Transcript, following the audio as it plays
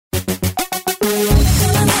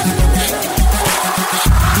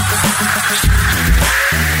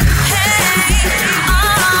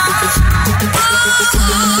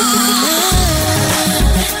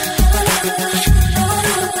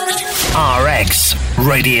X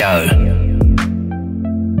Radio.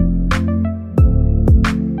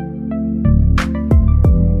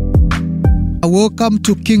 Welcome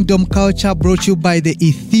to Kingdom Culture, brought to you by the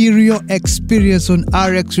Ethereal Experience on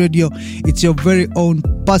RX Radio. It's your very own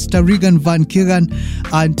Pastor Regan Van Kegan,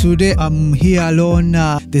 and today I'm here alone.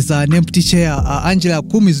 There's an empty chair. Angela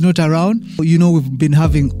Kum is not around. You know, we've been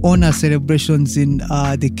having honor celebrations in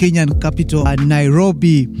the Kenyan capital,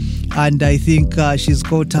 Nairobi, and I think she's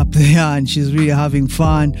caught up there and she's really having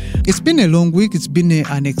fun. It's been a long week. It's been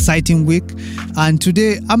an exciting week, and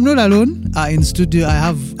today I'm not alone in studio. I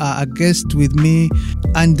have a guest with me,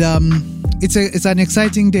 and it's an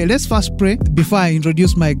exciting day. Let's first pray before I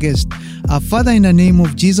introduce my guest. Father, in the name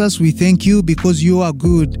of Jesus, we thank you because you are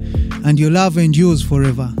good and your love endures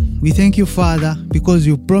forever. We thank you, Father, because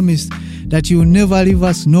you promised that you will never leave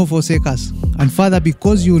us nor forsake us. And Father,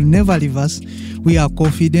 because you will never leave us, we are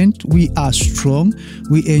confident, we are strong,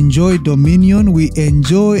 we enjoy dominion, we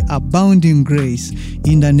enjoy abounding grace.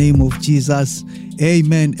 In the name of Jesus,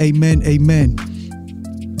 amen, amen, amen.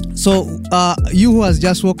 So, you who has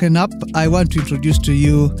just woken up, I want to introduce to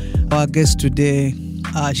you our guest today.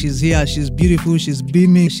 She's here, she's beautiful, she's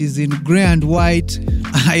beaming, she's in grey and white.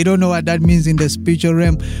 I don't know what that means in the spiritual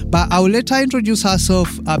realm, but I'll let her introduce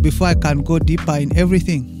herself before I can go deeper in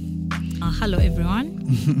everything. Hello everyone.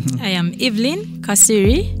 I am Evelyn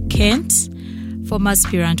Kasiri Kent, former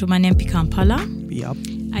aspirant woman MP Kampala. Yep.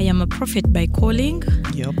 I am a prophet by calling.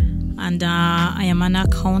 Yep. And I am an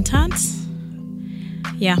accountant.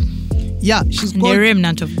 Yeah. Yeah, she's and called the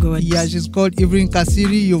remnant of God. Yeah, she's called Evelyn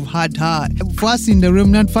Kasiri. You've heard her. For us in the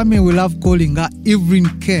remnant family, we love calling her Evelyn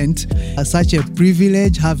Kent. Such a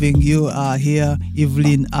privilege having you here,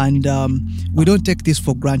 Evelyn, and we don't take this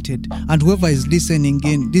for granted. And whoever is listening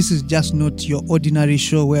in, this is just not your ordinary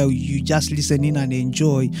show where you just listen in and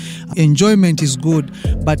enjoy. Enjoyment is good,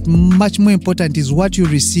 but much more important is what you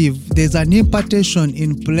receive. There's an impartation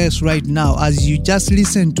in place right now as you just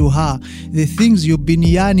listen to her. The things you've been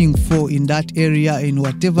yearning for in that area, in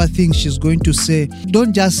whatever thing she's going to say,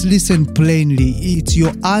 don't just listen plainly. It's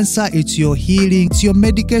your answer, it's your healing, it's your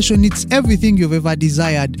medication, it's everything you've ever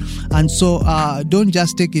desired. And so don't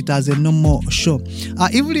just take it as a normal show.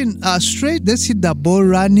 Evelyn, straight, let's hit the ball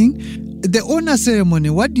running. The honor ceremony,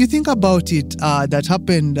 what do you think about it that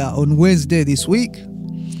happened on Wednesday this week?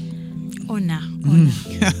 Honor.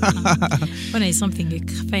 Honor is something I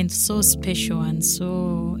find so special and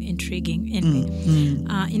so intriguing. Anyway,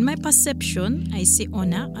 in my perception, I see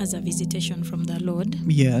honor as a visitation from the Lord.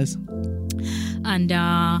 Yes. And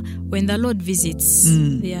when the Lord visits,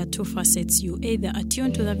 there are two facets. You either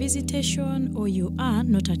attune to the visitation or you are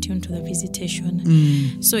not attuned to the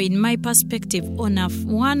visitation. So in my perspective, honor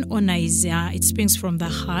is it springs from the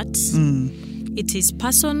heart. It is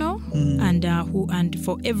personal, and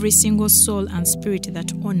for every single soul and spirit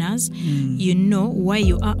that honors, you know why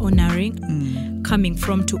you are honoring, coming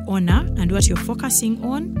from to honor, and what you're focusing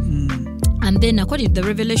on. And then according to the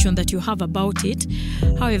revelation that you have about it,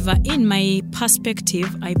 however, in my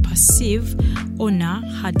perspective, I perceive honor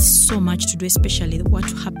had so much to do, especially what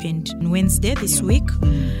happened on Wednesday this week.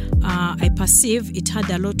 I perceive it had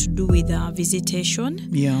a lot to do with visitation.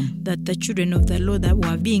 Yeah. That the children of the Lord that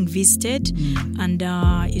were being visited. And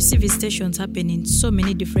you see visitations happen in so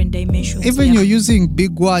many different dimensions. Even you're using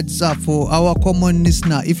big words for our common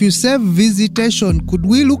listener. If you say visitation, could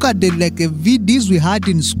we look at the VDs we had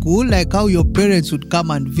in school, like how your parents would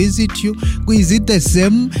come and visit you? Is it the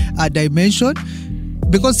same dimension?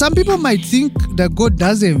 Because some people might think that God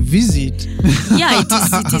doesn't visit. Yeah,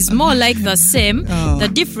 it is more like the same. The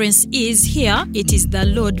difference is here, it is the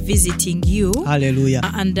Lord visiting you. Hallelujah.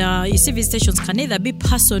 And you see, visitations can either be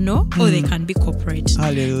personal or they can be corporate.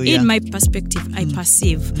 Hallelujah. In my perspective, I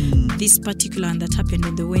perceive this particular one that happened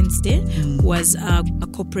on the Wednesday was a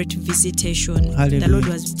corporate visitation. Hallelujah. The Lord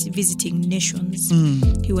was visiting nations.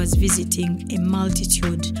 He was visiting a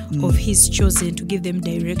multitude of His chosen to give them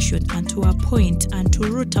direction and to appoint and to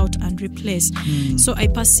root out and replace. So I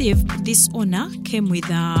perceive this honor came with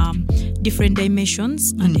different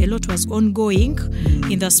dimensions, and a lot was ongoing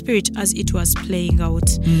in the spirit as it was playing out.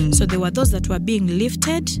 So there were those that were being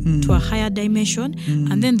lifted to a higher dimension,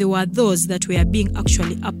 and then there were those that were being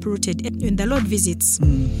actually uprooted. When the Lord visits,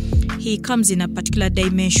 He comes in a particular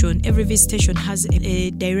dimension. Every visitation has a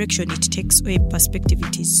direction it takes, or a perspective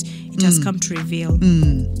it has come to reveal.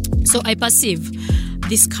 So I perceive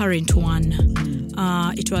this current one.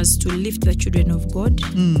 It was to lift the children of God,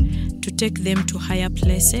 to take them to higher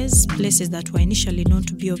places that were initially known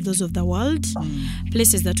to be of those of the world,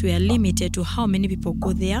 places that were limited to how many people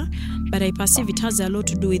go there. But I perceive it has a lot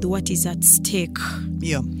to do with what is at stake.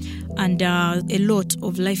 Yeah. And a lot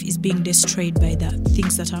of life is being destroyed by the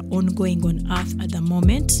things that are ongoing on earth at the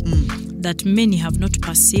moment that many have not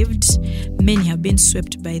perceived. Many have been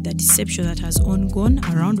swept by the deception that has gone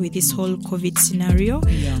around with this whole COVID scenario.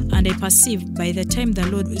 And I perceive by the time the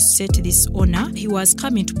Lord set this honor, he was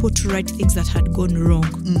coming to put right things that had gone wrong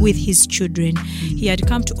with his children. He had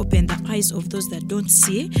come to open the eyes of those that don't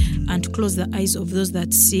see and close the eyes of those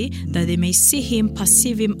that see, that they may see him,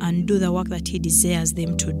 perceive him, and do the work that he desires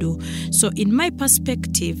them to do. So in my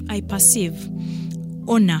perspective, I perceive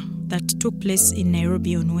honor that took place in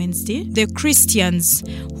Nairobi on Wednesday. The Christians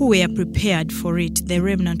who were prepared for it, the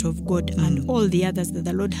remnant of God, and all the others that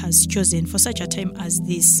the Lord has chosen for such a time as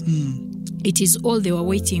this. It is all they were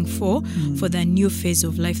waiting for the new phase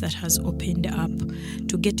of life that has opened up.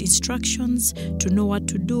 To get instructions, to know what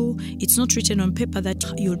to do. It's not written on paper that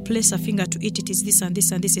you'll place a finger to it. It is this and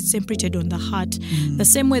this and this. It's imprinted on the heart. The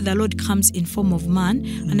same way the Lord comes in form of man,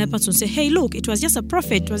 and a person say, hey, look, it was just a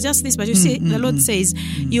prophet. It was just this. But you see, the Lord says,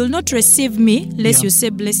 you'll not receive me lest you say,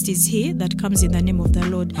 blessed is he that comes in the name of the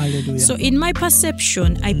Lord. Hallelujah. So in my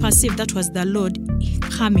perception, I perceive that was the Lord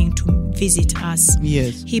coming to visit us.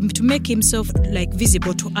 Yes. Him to make himself like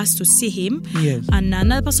visible to us to see him. Yes. And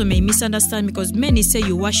another person may misunderstand because many say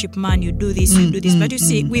you worship man, you do this, you do this. But you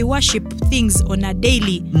see, we worship things on a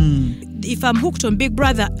daily. If I'm hooked on Big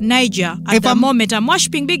Brother Niger at the moment, I'm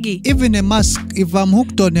worshiping Biggie. Even a mask, if I'm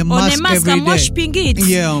hooked on a mask every I'm day, worshiping it.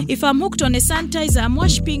 Yeah. If I'm hooked on a sanitizer, I'm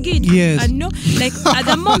worshiping it. Yes. And no, like at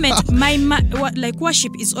the moment, like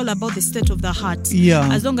worship is all about the state of the heart. Yeah.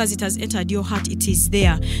 As long as it has entered your heart, it is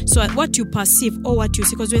there. So what you perceive or what you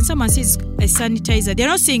see, because when someone says a sanitizer, they're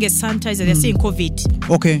not saying a sanitizer, they're saying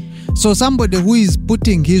COVID. Okay. So somebody who is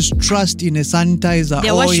putting his trust in a sanitizer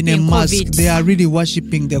They're or in a mask, COVID. they are really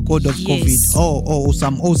worshipping the God of Yes. COVID.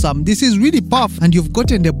 Oh, awesome. This is really powerful, and you've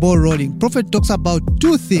gotten the ball rolling. Prophet talks about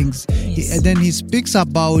two things. Yes. And then he speaks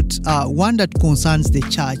about one that concerns the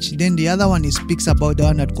church. Then the other one he speaks about the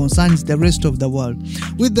one that concerns the rest of the world.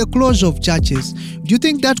 With the closure of churches, do you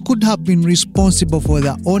think that could have been responsible for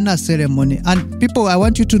the honor ceremony? And people, I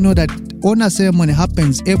want you to know that honor ceremony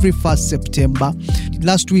happens every 1st September.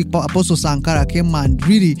 Last week, Apostle Sankara came and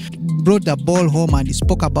really brought the ball home and he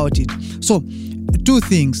spoke about it. So, two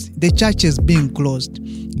things: the churches being closed.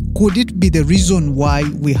 Could it be the reason why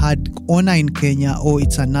we had honor in Kenya, or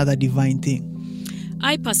it's another divine thing?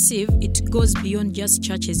 I perceive it goes beyond just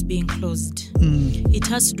churches being closed. It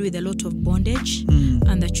has to do with a lot of bondage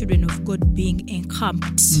and the children of God being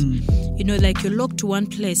encamped. You know, like you're locked to one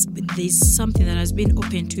place, but there's something that has been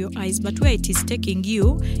opened to your eyes, but where it is taking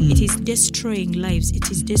you, it is destroying lives, it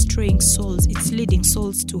is destroying souls, it's leading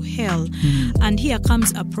souls to hell. And here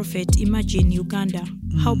comes a prophet. Imagine Uganda.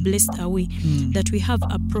 How blessed are we that we have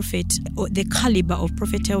a prophet, or the caliber of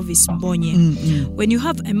Prophet Elvis Mbonye. When you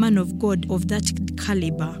have a man of God of that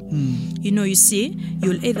caliber, you know, you see,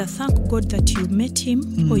 you'll either thank God that you met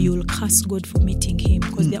him or you'll curse God for meeting him,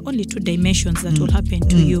 because there are only two dimensions that will happen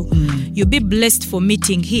to you. You'll be blessed for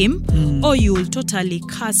meeting him, or you will totally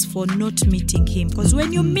curse for not meeting him, because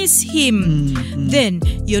when you miss him, then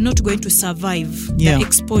you're not going to survive the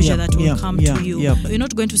exposure that will come to you. You're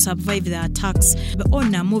not going to survive the attacks. But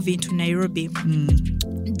honor moving to Nairobi,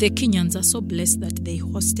 the Kenyans are so blessed that they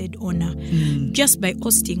hosted honor. Just by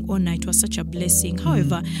hosting honor, it was such a blessing.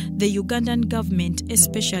 However, the Ugandan government,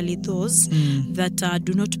 especially those that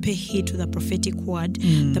do not pay heed to the prophetic word,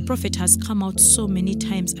 the prophet has come out so many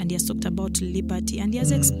times and he has talked about liberty, and he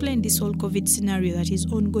has explained this whole COVID scenario that is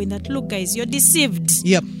ongoing, that look guys, you're deceived.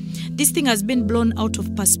 Yep. This thing has been blown out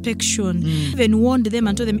of perspective. Even warned them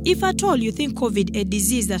and told them, if at all you think COVID, a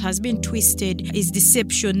disease that has been twisted, is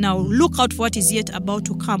deception, now look out for what is yet about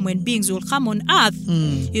to come, when beings will come on earth.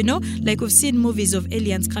 You know, like we've seen movies of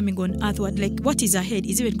aliens coming on earth. What is ahead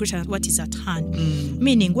is even greater than what is at hand.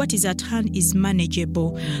 Meaning what is at hand is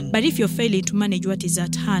manageable. But if you're failing to manage what is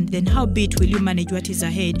at hand, then how bit will you manage what is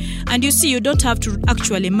ahead? And you see, you don't have to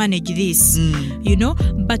actually manage this, you know,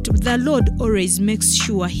 but the Lord always makes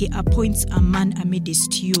sure he appoints a man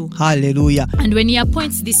amidst you. Hallelujah. And when he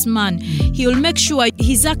appoints this man, he will make sure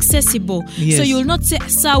he's accessible. Yes. So you will not say,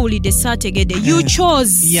 Sauli de Sategede. You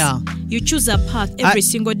chose. Yeah. You choose a path. Every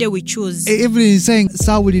single day we choose. Every is saying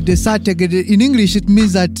Sauli de Sategede. In English, it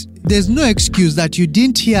means that there's no excuse that you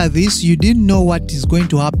didn't hear this, you didn't know what is going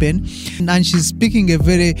to happen. And she's speaking a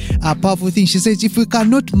very powerful thing. She says, if we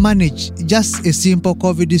cannot manage just a simple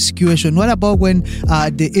COVID situation, what about when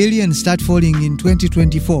the aliens start falling in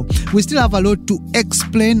 2024? We still have a lot to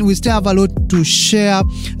explain. We still have a lot to share.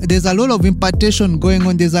 There's a lot of impartation going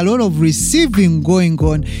on. There's a lot of receiving going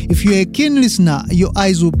on. If you're a keen listener, your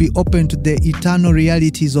eyes will be open to the eternal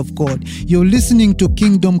realities of God. You're listening to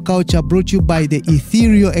Kingdom Culture, brought to you by the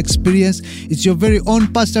Ethereal Experience. It's your very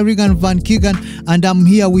own Pastor Regan Van Keegan, and I'm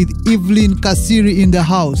here with Evelyn Kasiri in the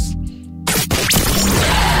house. Ladies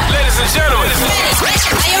and gentlemen.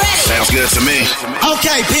 Are you ready? Sounds good to me.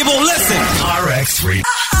 Okay, people, listen.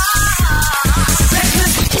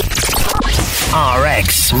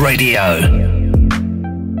 RX Radio.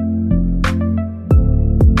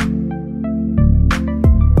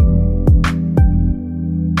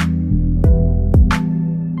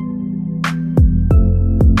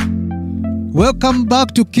 Welcome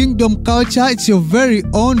back to Kingdom Culture. It's your very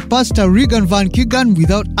own Pastor Regan Van Keegan,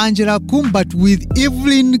 without Angela Kum, but with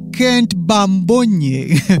Evelyn Kent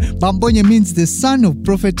Bambonye. Bambonye means the son of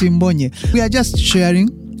Prophet Mbonye. We are just sharing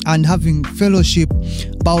and having fellowship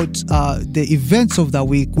about the events of the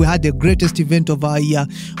week. We had the greatest event of our year,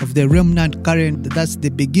 of the Remnant Current. That's the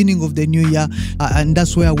beginning of the new year, and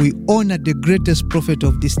that's where we honor the greatest prophet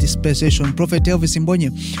of this dispensation, Prophet Elvis Mbonye.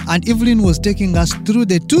 And Evelyn was taking us through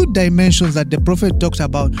the two dimensions that the prophet talked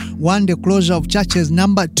about. One, the closure of churches.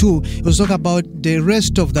 Number two, he was talking about the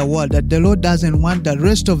rest of the world, that the Lord doesn't want the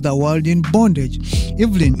rest of the world in bondage.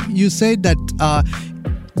 Evelyn, you said that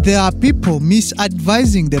there are people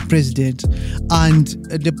misadvising the president, and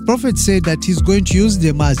the prophet said that he's going to use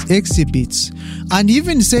them as exhibits, and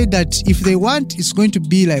even said that if they want, it's going to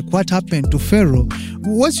be like what happened to Pharaoh.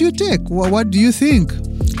 What's your take? What do you think?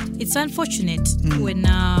 It's unfortunate when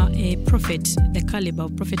a prophet, the caliber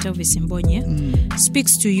of Prophet Elvis Mbonye,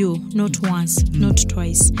 speaks to you not once, not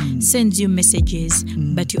twice, sends you messages,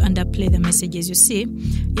 but you underplay the messages. You see,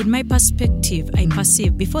 in my perspective, I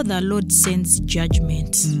perceive before the Lord sends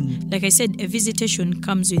judgment, like I said, a visitation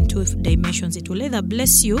comes in two dimensions. It will either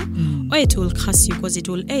bless you or it will curse you, because it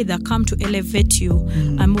will either come to elevate you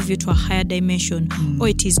and move you to a higher dimension, or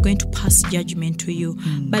it is going to pass judgment to you.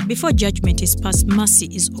 But before judgment is passed, mercy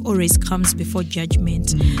is always comes before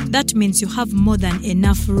judgment. That means you have more than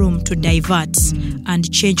enough room to divert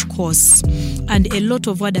and change course. And a lot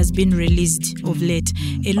of what has been released of late,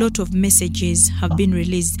 a lot of messages have been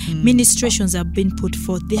released, ministrations have been put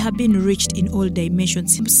forth, they have been reached in all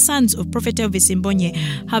dimensions. Sons of Prophet Elvis Mbonye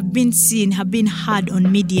have been seen, have been heard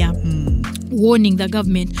on media, warning the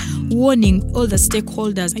government, warning all the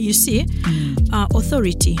stakeholders. You see,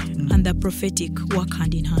 authority and the prophetic work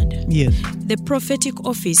hand in hand. Yes. The prophetic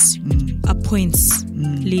office appoints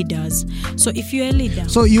leaders. So if you're a leader...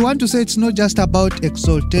 So you want to say it's not just about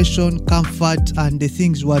exaltation, comfort, and the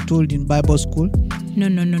things we are told in Bible school? No.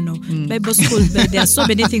 Bible school, there are so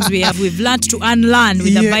many things we've learned to unlearn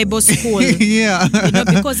with the Bible school. Yeah.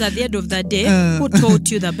 Because at the end of the day, who taught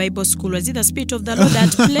you the Bible school? Was it the Spirit of the Lord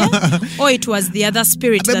at play? Or it was the other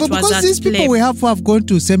spirit that was at play? Because these people we have who have gone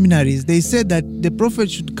to seminaries, they said that the prophet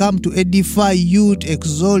should come to edify you, to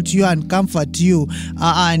exalt you and comfort you.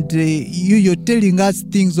 You're telling us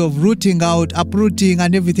things of rooting out, uprooting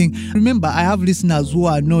and everything. Remember, I have listeners who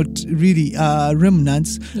are not really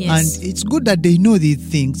remnants. Yes. And it's good that they know these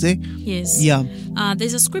things. Yes. Yeah.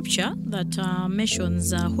 There's a scripture that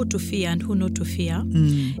mentions who to fear and who not to fear.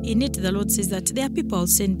 In it, the Lord says that there are people I'll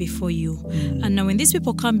send before you. And now when these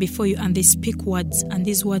people come before you and they speak words and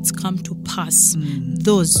these words come to pass,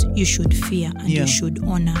 those you should fear and you should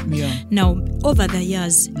honor. Yeah. Now, over the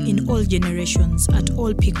years, in all generations, at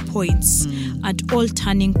all peak points, at all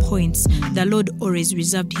turning points, the Lord always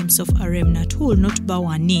reserved himself a remnant who will not bow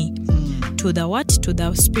a knee to the what? To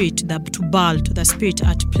the spirit, to Baal, to the spirit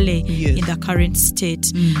at play in the current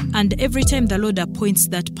state. And every time the Lord appoints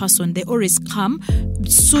that person, they always come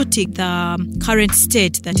suiting the current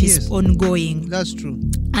state that is ongoing. That's true.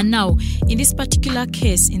 And now, in this particular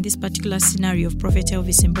case, in this particular scenario of Prophet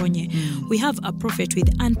Elvis Mbonye, we have a prophet with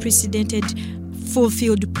unprecedented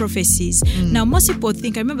fulfilled prophecies. Now, most people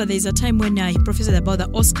think, I remember there's a time when I prophesied about the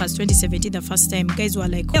Oscars 2017 the first time. Guys were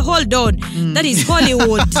like, hey, hold on, that is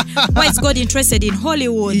Hollywood. Why is God interested in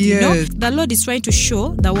Hollywood? Yes. You know, the Lord is trying to show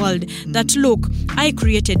the world that, look, I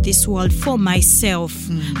created this world for myself.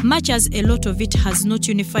 Much as a lot of it has not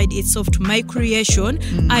unified itself to my creation,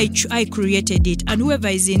 I created it. And whoever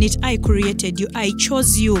is in it, I created you. I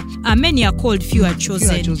chose you. Many are called, few are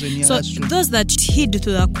chosen. Yeah, so those that heed to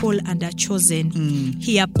the call and are chosen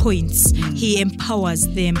He appoints, He empowers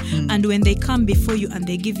them. And when they come before you and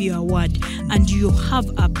they give you a word, and you have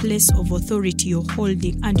a place of authority you're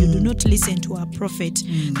holding, and you do not listen to a prophet,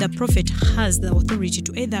 the prophet has the authority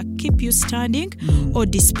to either keep you standing or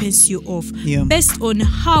dispense you off, based on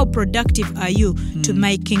how productive are you to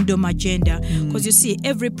my kingdom agenda. Because you see,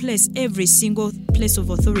 every place, every single place of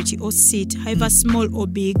authority or seat, however small or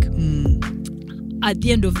big, at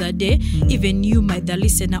the end of the day, even you, the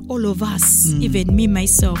listener, all of us, even me,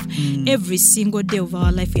 myself, every single day of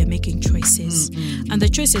our life, we are making choices. And the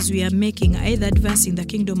choices we are making are either advancing the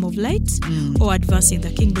kingdom of light or advancing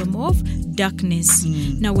the kingdom of darkness.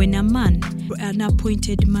 Now, when a man, an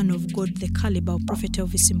appointed man of God, the caliber of Prophet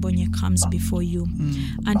Elvis Mbonye, comes before you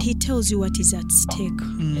and he tells you what is at stake,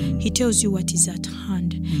 he tells you what is at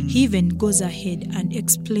hand, he even goes ahead and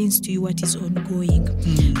explains to you what is ongoing.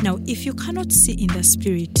 Now, if you cannot see in the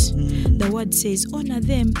spirit, the word says, honor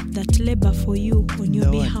them that labor for you on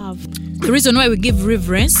your behalf. The reason why we give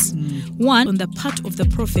reverence, one, on the part of the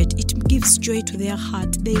prophet, it gives joy to their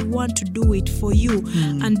heart. They want to do it for you.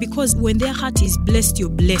 And because when their heart is blessed, you're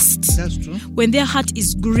blessed. That's true. When their heart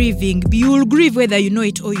is grieving, you will grieve whether you know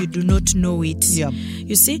it or you do not know it.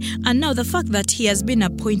 You see? And now the fact that he has been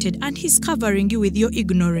appointed and he's covering you with your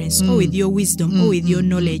ignorance or with your wisdom or with your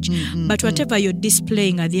knowledge. But whatever you're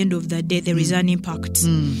displaying at the end of the day, there is an impact.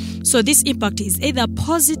 So this impact is either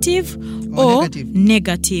positive or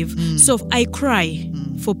negative. So I cry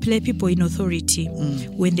for people in authority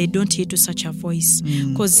when they don't hear to such a voice,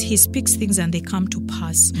 because he speaks things and they come to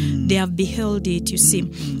pass. They have beheld it, you see.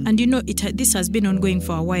 And you know, this has been ongoing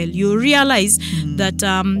for a while. You realize that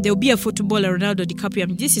there will be a footballer, Ronaldo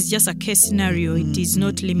DiCaprio. This is just a case scenario. It is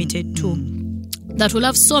not limited to. That will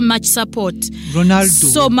have so much support. Ronaldo.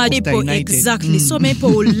 So many people, exactly. So many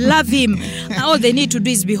people will love him. All they need to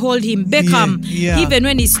do is behold him. Beckham, even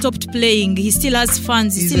when he stopped playing, he still has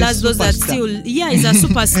fans. He still has those that still, he's a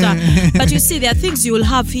superstar. But you see, there are things you will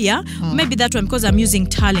have here. Maybe that one, because I'm using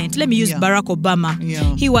talent. Let me use Barack Obama.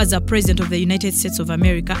 He was a president of the United States of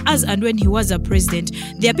America. As and when he was a president,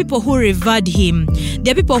 there are people who revered him.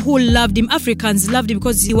 There are people who loved him. Africans loved him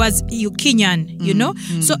because he was Kenyan, you know.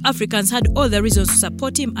 So Africans had all the reasons to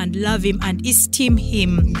support him and love him and esteem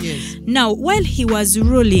him. Now, while he was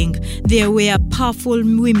ruling, there were powerful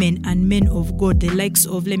women and men of God, the likes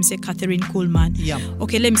of, let me say, Catherine Kuhlman.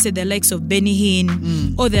 Okay, let me say the likes of Benny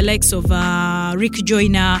Hinn, or the likes of Rick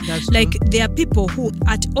Joyner. Like, there are people who,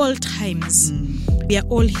 at all times, we are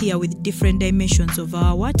all here with different dimensions of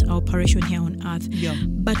our operation here on earth.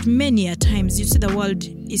 But many a times, you see, the world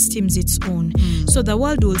esteems its own. So the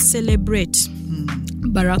world will celebrate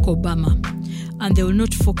Barack Obama, and they will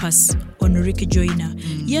not focus on Rick Joyner.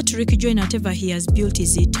 Yet Rick Joyner, whatever he has built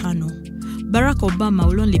is eternal. Barack Obama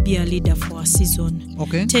will only be a leader for a season.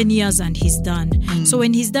 10 years and he's done. So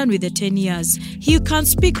when he's done with the 10 years, he can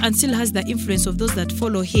speak and still has the influence of those that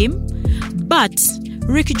follow him. But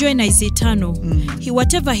Rick Joyner is eternal.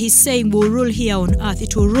 Whatever he's saying will rule here on earth.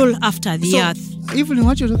 It will rule after the earth. Even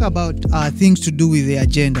when you talk about things to do with the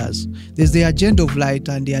agendas, there's the agenda of light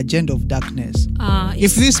and the agenda of darkness.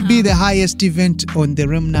 If this be the highest event on the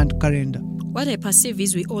remnant calendar, what I perceive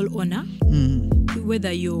is we all honor.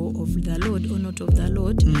 Whether you're of the Lord or not of the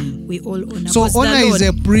Lord, we all honor. So honor is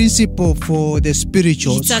a principle for the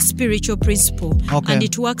spirituals. It's a spiritual principle. And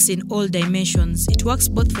it works in all dimensions. It works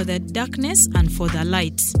both for the darkness and for the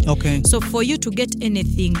light. So for you to get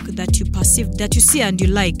anything that you perceive, that you see and you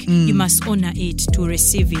like, you must honor it to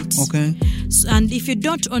receive it. So, and if you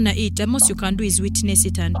don't honor it, the most you can do is witness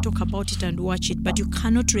it and talk about it and watch it, but you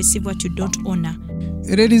cannot receive what you don't honor.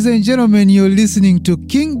 Ladies and gentlemen, you're listening to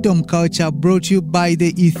Kingdom Culture, brought to you by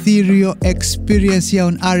the Ethereal Experience here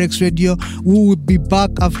on RX Radio. We will be back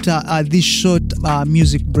after this short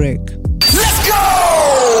music break. Let's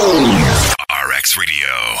go! RX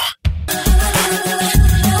Radio.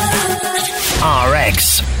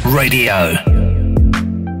 RX Radio.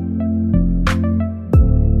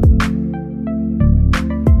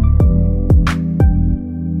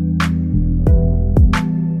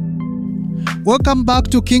 Welcome back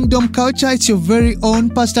to Kingdom Culture. It's your very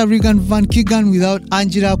own Pastor Regan Van Keegan without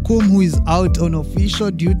Angela Kum, who is out on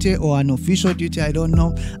official duty or unofficial duty, I don't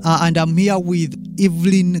know. And I'm here with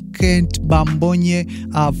Evelyn Kent Bambonye,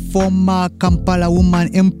 a former Kampala woman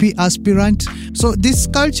MP aspirant. So this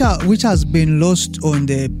culture which has been lost on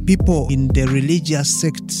the people in the religious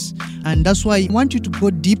sects, and that's why I want you to go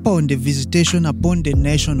deeper on the visitation upon the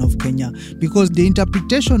nation of Kenya, because the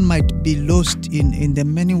interpretation might be lost in the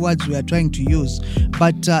many words we are trying to use.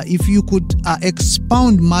 But if you could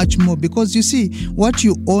expound much more, because you see, what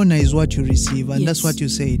you honor is what you receive, and that's what you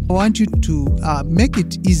said. I want you to make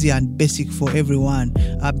it easy and basic for everyone,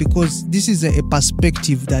 because this is a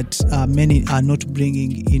perspective that many are not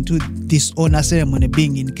bringing into this honor ceremony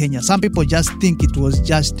being in Kenya. Some people just think it was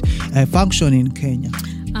just a function in Kenya.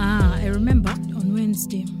 I remember on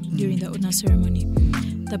Wednesday during the honor ceremony,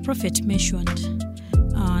 the prophet mentioned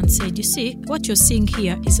and said, you see, what you're seeing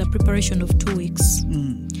here is a preparation of 2 weeks.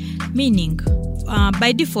 Meaning,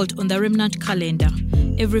 by default on the remnant calendar,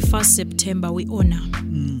 every 1st September we honor,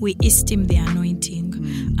 we esteem the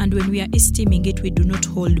anointing. And when we are esteeming it, we do not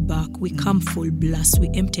hold back. We come full blast. We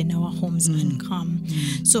empty our homes and come.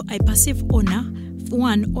 So I perceive honor.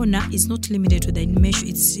 One, honor is not limited to the measure.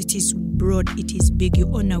 It is broad. It is big. You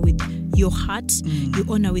honor with your heart. You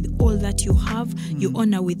honor with all that you have. You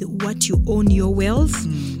honor with what you own, your wealth,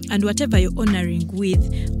 and whatever you're honoring with.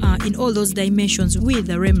 In all those dimensions, we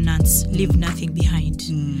the remnants leave nothing behind.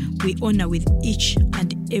 We honor with each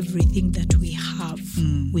and everything that we have.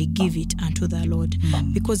 We give it unto the Lord,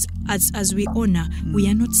 because as we honor, we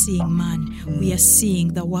are not seeing man. We are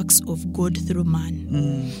seeing the works of God through man.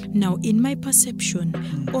 Now, in my perception,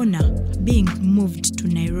 honor being moved to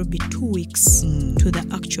Nairobi 2 weeks to the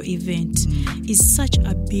actual event is such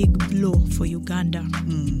a big blow for Uganda.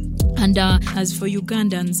 And as for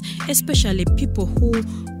Ugandans, especially people who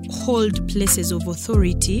hold places of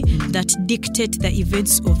authority that dictate the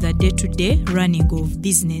events of the day-to-day running of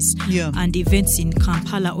business and events in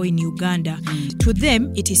Kampala or in Uganda. To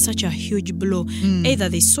them, it is such a huge blow. Either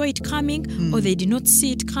they saw it coming or they did not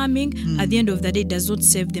see it coming. At the end of the day, it does not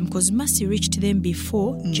save them, because mercy reached them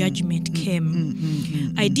before judgment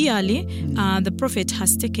came. Ideally, the prophet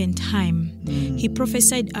has taken time. He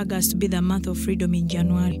prophesied August to be the month of freedom in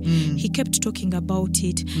January. He kept talking about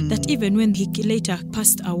it, that even when he later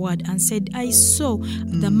passed a word and said, I saw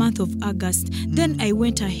the month of August, then I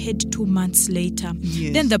went ahead 2 months later.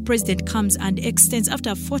 Then the president comes and extends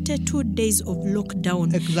after 42 days of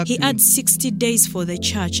lockdown. He adds 60 days for the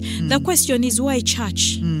church. The question is, why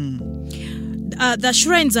church? The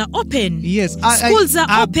shrines are open. Yes. Schools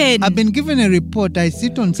are open. I've been given a report. I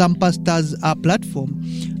sit on some pastors' platform.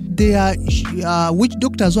 They are witch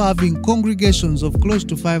doctors are having congregations of close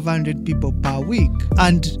to 500 people per week,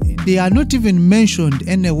 and they are not even mentioned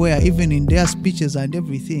anywhere, even in their speeches and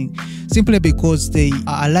everything, simply because they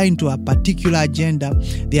are aligned to a particular agenda,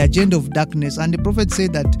 the agenda of darkness. And the prophet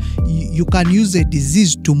said that you can use a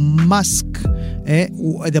disease to mask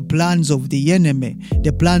the plans of the enemy,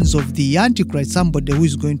 the plans of the Antichrist, somebody who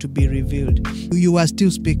is going to be revealed. You are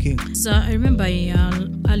still speaking. So I remember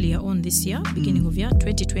earlier on this year, beginning of year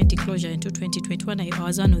 2020, closure into 2021, I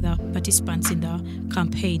was one of the participants in the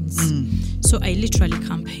campaigns. So I literally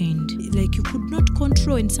campaigned. Like, you could not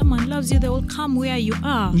control, and someone loves you, they will come where you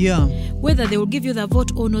are. Yeah. Whether they will give you the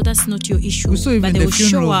vote or no, that's not your issue. We saw even but they the will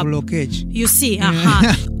funeral show up. of Lokech. You see,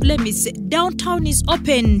 let me say, downtown is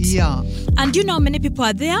opened. Yeah. And you know how many people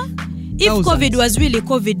are there? If Thousands. COVID was really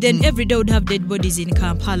COVID, then every day would have dead bodies in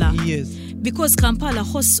Kampala. Yes. Because Kampala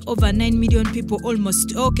hosts over 9 million people,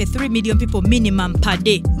 3 million people minimum per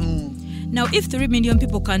day. Now, if 3 million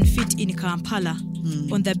people can fit in Kampala,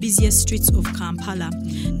 on the busiest streets of Kampala,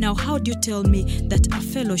 now how do you tell me that a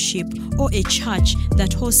fellowship or a church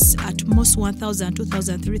that hosts at most 1,000,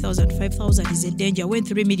 2,000, 3,000, 5,000 is a danger when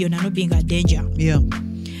 3 million are not being a danger? Yeah.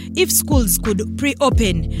 If schools could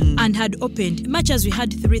pre-open and had opened, much as we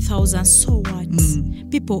had 3,000, so what?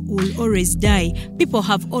 People will always die. People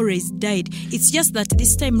have always died. It's just that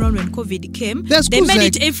this time around when COVID came, they made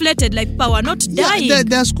it inflated, like power, not dying.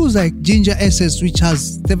 There are schools like Ginger SS, which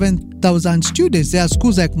has 7,000 students. There are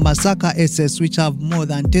schools like Masaka SS, which have more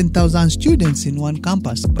than 10,000 students in one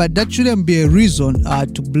campus. But that shouldn't be a reason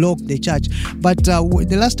to block the church. But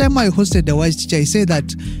the last time I hosted the Wise Teacher, I said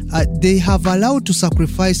that they have allowed to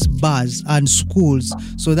sacrifice bars and schools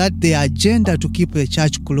so that the agenda to keep the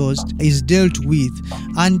church closed is dealt with.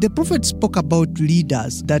 And the prophet spoke about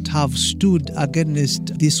leaders that have stood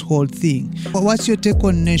against this whole thing. What's your take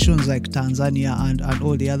on nations like Tanzania and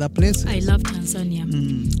all the other places? I love Tanzania.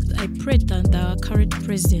 I pray that the current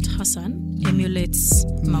president Hassan emulates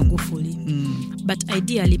Magufuli. But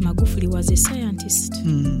ideally, Magufuli was a scientist.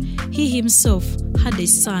 He himself had a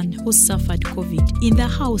son who suffered COVID. In the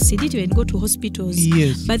house, he didn't even go to hospitals.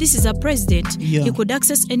 Yes. But this is a president. Yeah. He could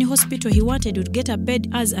access any hospital he wanted, would get a bed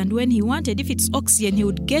as and when he wanted. If it's oxygen, he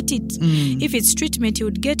would get it. If it's treatment, he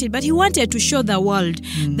would get it. But he wanted to show the world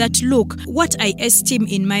that, look, what I esteem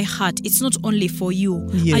in my heart, it's not only for you.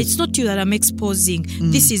 Yes. It's not you that I'm exposing.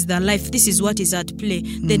 This is the life. This is what is at play.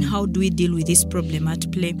 Then how do we deal with this problem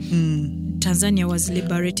at play? Tanzania was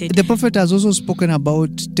liberated. The prophet has also spoken about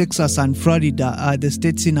Texas and Florida, the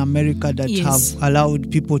states in America that have allowed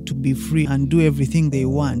people to be free and do everything they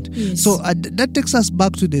want. Yes. So that takes us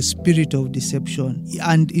back to the spirit of deception,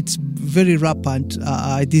 and it's very rampant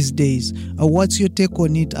these days. What's your take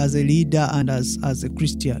on it as a leader and as a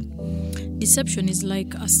Christian? Deception is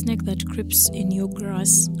like a snake that creeps in your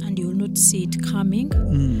grass and you will not see it coming.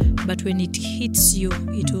 But when it hits you,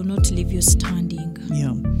 it will not leave you standing.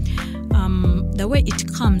 Yeah. The way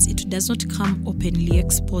it comes, it does not come openly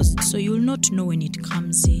exposed, so you will not know when it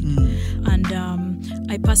comes in. And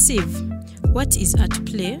I perceive what is at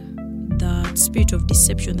play, the spirit of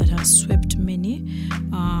deception that has swept many.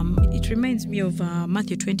 It reminds me of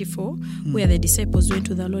Matthew 24, where the disciples went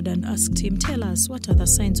to the Lord and asked him, tell us, what are the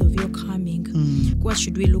signs of your coming? What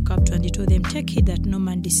should we look up to? And he told them, take heed that no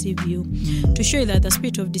man deceive you. To show you that the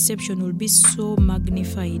spirit of deception will be so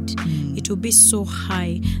magnified, it will be so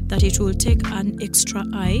high that it will take an extra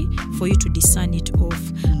eye for you to discern it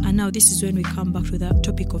off. And now this is when we come back to the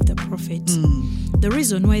topic of the prophet. The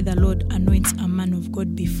reason why the Lord anoints a man of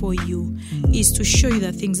God before you is to show you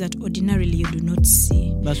the things that ordinarily you do not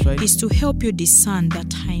see. That's right. Is to help you discern the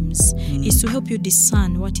times. Is to help you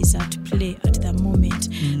discern what is at play at the moment.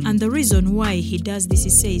 And the reason why he does this, he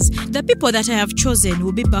says, the people that I have chosen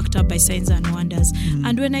will be backed up by signs and wonders.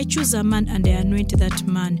 And when I choose a man and I anoint that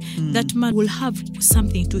man will have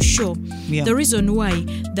something to show. Yeah. The reason why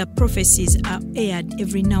the prophecies are aired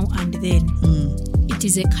every now and then, it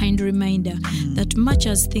is a kind reminder that much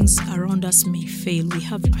as things around us may fail, we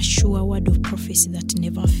have a sure word of prophecy that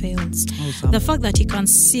never fails. Awesome. The fact that he can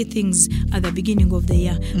see things at the beginning of the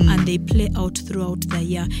year and they play out throughout the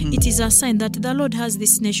year, it is a sign that the Lord has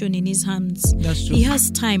this nation in his hands. That's true. He has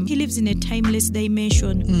time. He lives in a timeless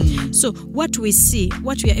dimension. So what we see,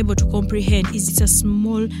 what we are able to comprehend is it's a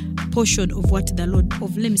small portion of what the Lord,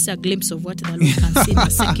 let me say a glimpse of what the Lord can see in a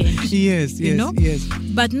second. Yes. Yes.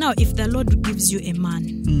 But now if the Lord gives you a man,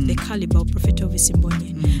 the caliber of Prophet Elvis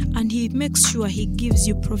Mbonye, and he makes sure he gives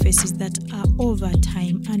you prophecies that are over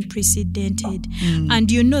time, unprecedented, and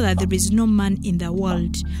you know that there is no man in the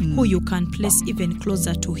world who you can place even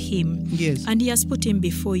closer to him. Yes. And he has put him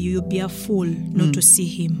before you. You'll be a fool not to see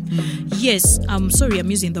him. Yes, I'm sorry I'm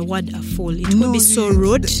using the word a fool. It could be so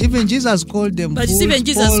rude. Even Jesus called them But fools. even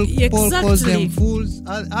Jesus, Paul calls them exactly. fools.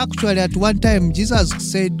 Actually, at one time, Jesus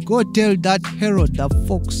said, go tell that Herod, that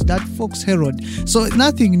fox Herod. So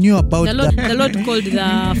nothing new about The Lord, that. the Lord called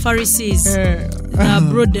the Pharisees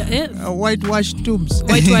whitewashed tombs.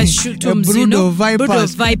 whitewashed tombs, A brood of vipers. Brood of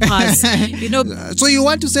vipers. So you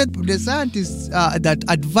want to say the scientists that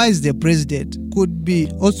advise the president could be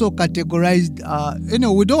also categorized,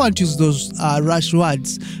 we don't want to use those rash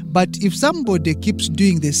words, but if somebody keeps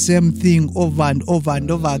doing the same thing over and over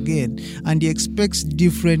and over again and he expects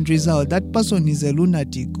different results, that person is a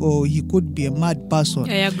lunatic or he could be a mad person.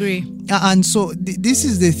 I agree. And so this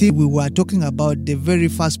is the thing we were talking about, the very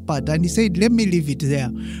first part. And he said, let me leave it there.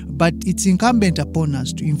 But it's incumbent upon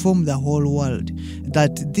us to inform the whole world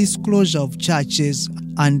that this closure of churches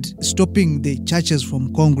and stopping the churches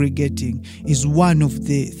from congregating is one of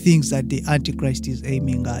the things that the Antichrist is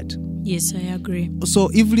aiming at. Yes, I agree. So,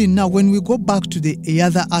 Evelyn, now when we go back to the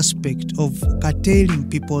other aspect of curtailing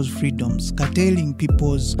people's freedoms, curtailing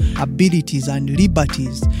people's abilities and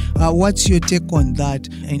liberties, what's your take on that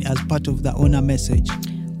and as part of the honor message?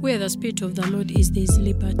 Where the Spirit of the Lord is, there is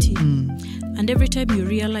liberty. And every time you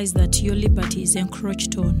realize that your liberty is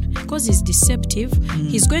encroached on, because he's deceptive,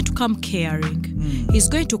 he's going to come caring. He's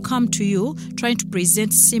going to come to you trying to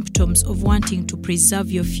present symptoms of wanting to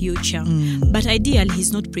preserve your future. But ideally,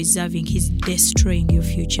 he's not preserving, he's destroying your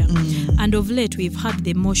future. And of late, we've had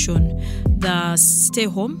the motion, the stay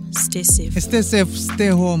home, stay safe. Stay safe, stay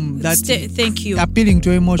home. That's Thank you. appealing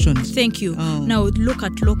to emotions. Thank you. Now look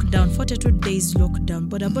at lockdown, 42 days lockdown,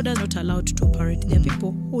 but the border is not allowed to operate. There are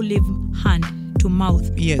people who live hand to mouth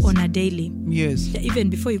Yes. on a daily. Yes. Even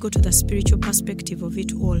before you go to the spiritual perspective of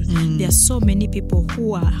it all, there are so many people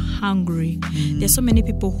who are hungry. There are so many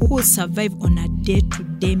people who will survive on a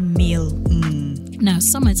day-to-day meal. Now,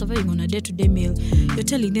 someone surviving on a day-to-day meal, you're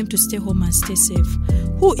telling them to stay home and stay safe.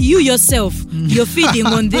 Who you yourself, you're feeding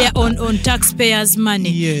on their on taxpayers'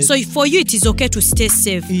 money. Yes. So for you, it is okay to stay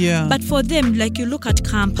safe. Yeah. But for them, like you look at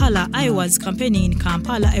Kampala, I was campaigning in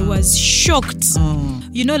Kampala. I was shocked.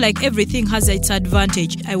 You know, like everything has its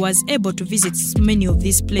advantage. I was able to visit many of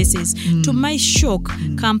these places. To my shock,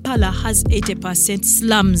 Kampala has 80%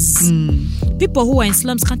 slums. People who are in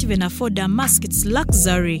slums can't even afford a mask. It's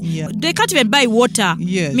luxury. Yeah. They can't even buy water.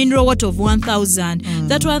 Yes. Mineral water of 1,000.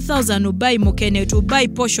 That 1,000 will buy mokene, to buy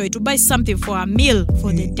posho, to buy something for a meal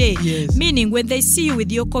for the day. Yes. Meaning when they see you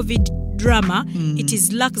with your COVID drama, it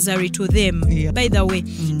is luxury to them. Yeah. By the way,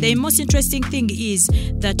 the most interesting thing is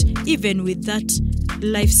that even with that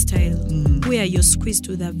lifestyle, where you're squeezed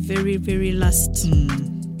to the very, very last,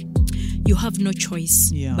 you have no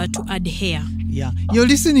choice but to adhere. Yeah, you're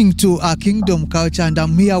listening to Kingdom Culture, and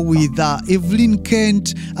I'm here with Evelyn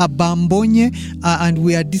Kent Bambonye, and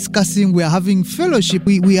we are discussing, we are having fellowship.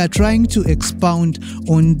 We are trying to expound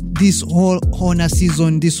on this whole honor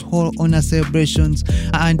season, this whole honor celebrations.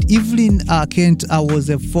 And Evelyn Kent was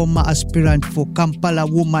a former aspirant for Kampala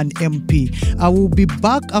Woman MP. I will be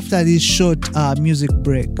back after this short music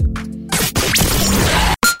break.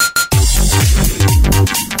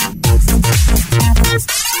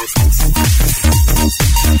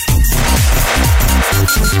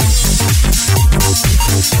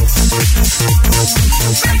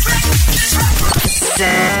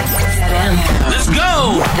 Let's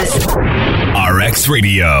go! RX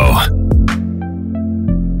Radio.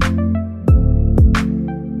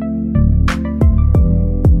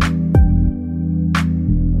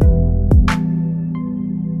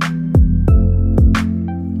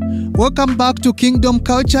 Welcome back to Kingdom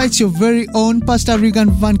Culture. It's your very own Pastor Regan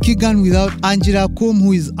Van Keegan without Angela Kum,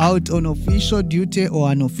 who is out on official duty or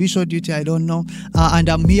unofficial duty, I don't know. And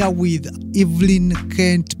I'm here with Evelyn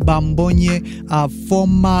Kent Bambonye, a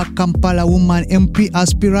former Kampala Woman MP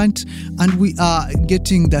aspirant. And we are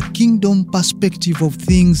getting the kingdom perspective of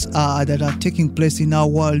things that are taking place in our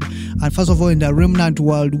world. And first of all, in the remnant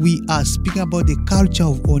world, we are speaking about the culture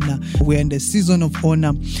of honor. We're in the season of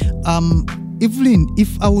honor. Evelyn,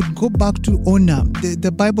 if I would go back to honor,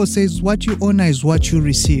 the Bible says what you honor is what you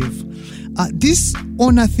receive. This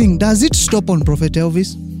honor thing, does it stop on Prophet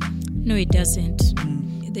Elvis? No, it doesn't.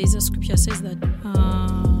 There is a scripture that says that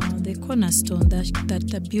the cornerstone that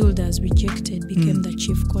the builders rejected became the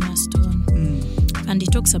chief cornerstone. And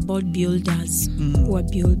it talks about builders who are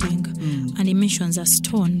building. And it mentions a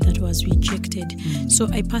stone that was rejected. So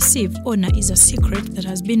I perceive honor is a secret that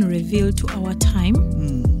has been revealed to our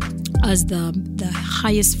time as the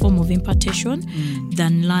highest form of impartation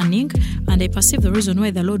than learning. And I perceive the reason why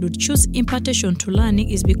the Lord would choose impartation to learning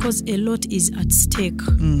is because a lot is at stake.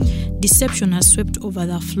 Deception has swept over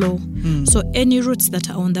the flow. So any roots that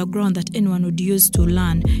are on the ground that anyone would use to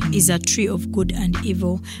learn is a tree of good and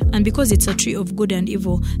evil. And because it's a tree of good and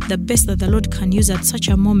evil, the best that the Lord can use at such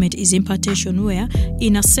a moment is impartation, where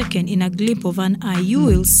in a second, in a glimpse of an eye, you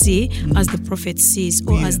will see as the prophet sees,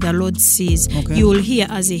 or as the Lord sees. Okay. You will hear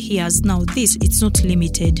as he hears. Now this, it's not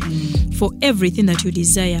limited. For everything that you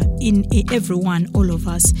desire in everyone, all of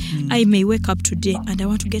us, I may wake up today and I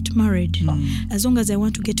want to get married. As long as I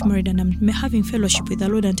want to get married and I'm having fellowship with the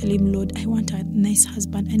Lord and tell him, Lord, I want a nice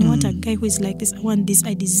husband and I want a guy who is like this. I want this.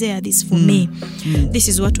 I desire this for me. This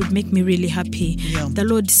is what would make me really happy. The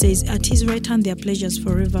Lord says, at his right hand there are pleasures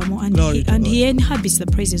forevermore, and he inhabits the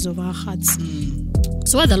praises of our hearts.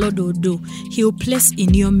 So what the Lord will do, he will place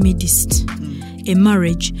in your midst a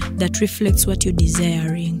marriage that reflects what you're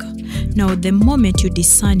desiring. Now, the moment you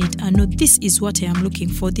discern it and know this is what I am looking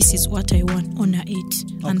for, this is what I want, honor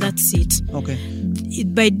it. And that's it. Okay.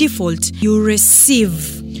 By default, you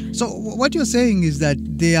receive. So what you're saying is that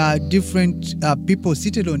there are different people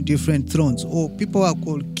seated on different thrones, or people are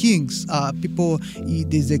called kings.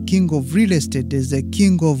 There's a king of real estate, there's a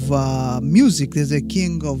king of music, there's a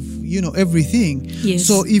king of everything. Yes.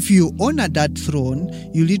 So if you honor that throne,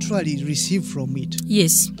 you literally receive from it.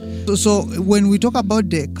 Yes. So when we talk about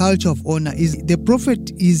the culture of honor, is the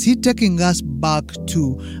prophet, is he taking us back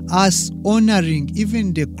to us honoring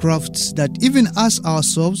even the crafts that even us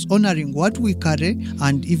ourselves, honoring what we carry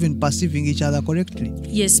and even even perceiving each other correctly.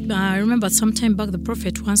 Yes, I remember sometime back the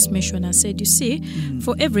prophet once mentioned and said, you see,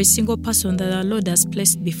 for every single person that the Lord has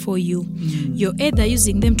placed before you, you're either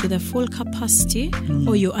using them to the full capacity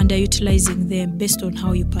or you're underutilizing them based on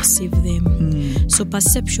how you perceive them. So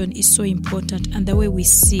perception is so important, and the way we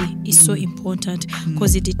see is so important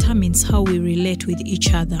because it determines how we relate with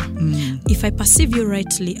each other. If I perceive you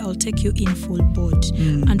rightly, I'll take you in full board,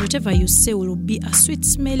 and whatever you say will be a sweet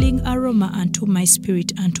smelling aroma unto my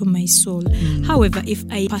spirit and to my soul. However, if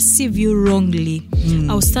I perceive you wrongly,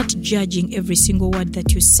 I'll start judging every single word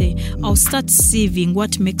that you say. I'll start sieving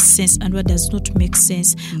what makes sense and what does not make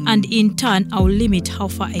sense, and in turn I'll limit how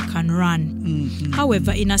far I can run.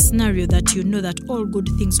 However, in a scenario that you know that all good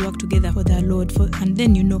things work together for the Lord, and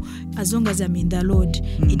then you know as long as I'm in the Lord,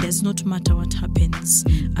 it does not matter what happens,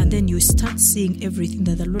 and then you start seeing everything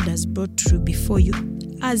that the Lord has brought through before you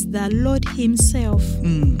as the Lord himself.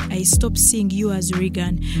 I stop seeing you as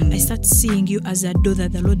Regan. I start seeing you as a door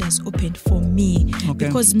that the Lord has opened for me.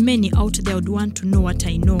 Because many out there would want to know what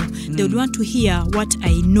I know. They would want to hear what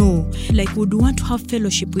I know. Like would want to have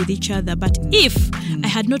fellowship with each other. But if I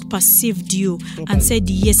had not perceived you and said,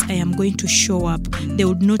 yes, I am going to show up, they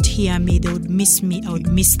would not hear me. They would miss me. I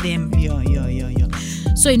would miss them.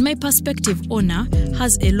 So in my perspective, honor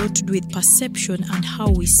has a lot to do with perception and how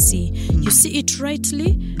we see. You see it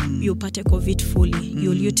rightly, you partake of it fully.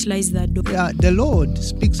 You'll utilize that door. The Lord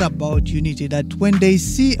speaks about unity, that when they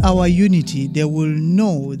see our unity, they will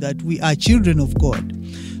know that we are children of God.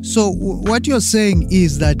 So what you're saying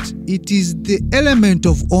is that it is the element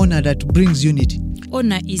of honor that brings unity.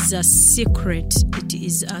 Honor is a secret. It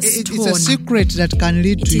is a stone. It's a secret that can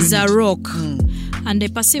lead to unity. It is a rock. And I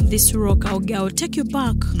perceive this rock. I'll take you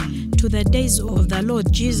back to the days of the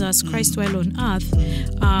Lord Jesus Christ while on earth.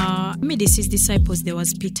 Amidst his disciples, there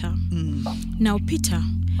was Peter. Now, Peter,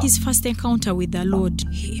 his first encounter with the Lord,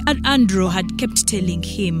 Andrew had kept telling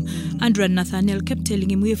him, Andrew and Nathanael kept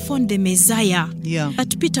telling him, we found the Messiah.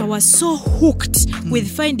 But Peter was so hooked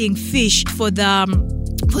with finding fish for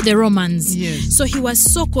the Romans. So he was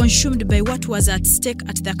so consumed by what was at stake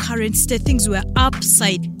at the current state. Things were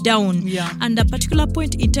upside down. And a particular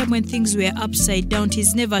point in time when things were upside down,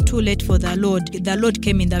 it's never too late for the Lord. The Lord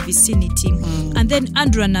came in the vicinity. And then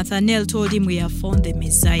Andrew and Nathanael told him, we have found the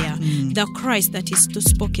Messiah, the Christ that is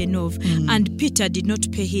spoken of. And Peter did not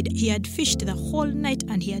pay heed. He had fished the whole night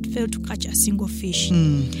and he had failed to catch a single fish.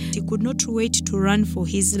 He could not wait to run for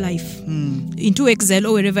his life into exile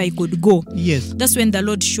or wherever he could go. That's when the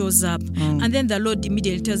Lord shows up. And then the Lord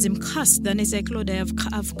immediately tells him, cast. Then he's like, Lord, I've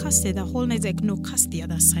casted the whole night. He's like, no, cast the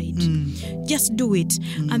other side. Just do it.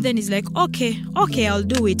 And then he's like, okay, I'll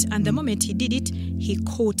do it. And the moment he did it, he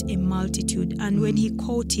caught a multitude. And when he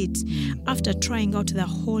caught it, after trying out the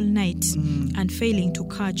whole night and failing to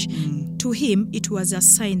catch, to him it was a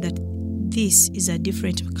sign that this is a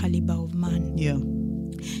different caliber of man.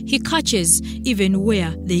 He catches even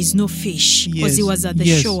where there is no fish, because he was at the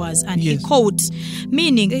shores and he caught.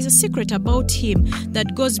 Meaning there's a secret about him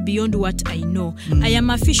that goes beyond what I know. I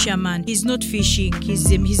am a fisherman. He's not fishing.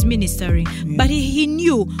 He's ministering. But he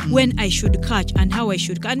knew when I should catch and how I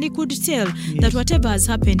should catch. And he could tell that whatever has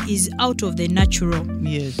happened is out of the natural.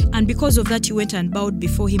 And because of that, he went and bowed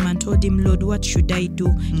before him and told him, Lord, what should I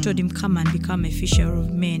do? He told him, come and become a fisher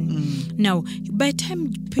of men. Now, by the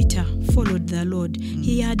time Peter followed the Lord,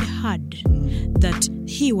 he had heard that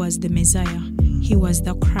he was the Messiah. He was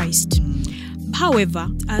the Christ. However,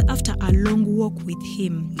 after a long walk with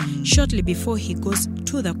him, shortly before he goes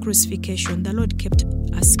to the crucifixion, the Lord kept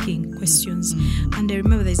asking questions. And I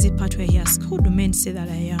remember there's a part where he asked, who do men say that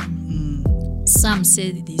I am? Some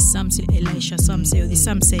say this, some say Elisha, some say this,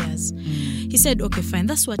 some say us. He said, okay, fine,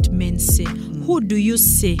 that's what men say. Who do you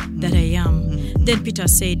say that I am? Then Peter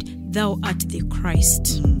said, thou art the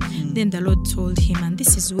Christ. Then the Lord told him, and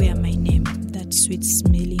this is where my name, that sweet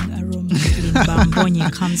smelling aroma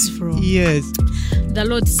Bambonye, comes from. The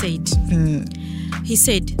Lord said, he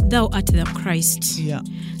said, thou art the Christ,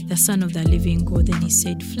 the Son of the living God. Then he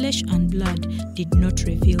said, flesh and blood did not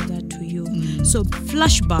reveal that to you. So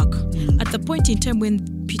flashback, at the point in time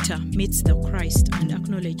when Peter meets the Christ and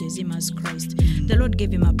acknowledges him as Christ, the Lord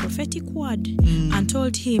gave him a prophetic word and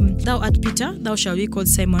told him, thou art Peter, thou shalt be called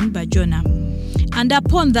Simon Bar-Jonah. And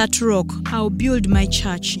upon that rock I'll build my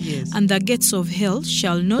church, Yes. and the gates of hell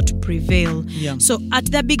shall not prevail. Yeah. So at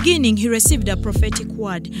the beginning he received a prophetic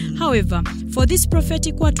word. However, for this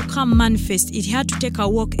prophetic word to come manifest, it had to take a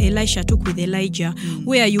walk Elisha took with Elijah,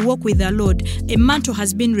 where you walk with the Lord. A mantle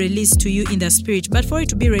has been released to you in the spirit, but for it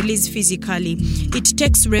to be released physically, it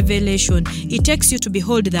takes revelation. It takes you to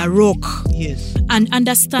behold the rock Yes. and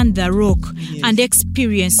understand the rock Yes. and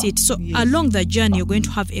experience it. So Yes. along the journey, you're going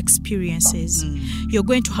to have experiences. You're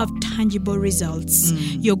going to have tangible results.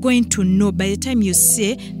 You're going to know by the time you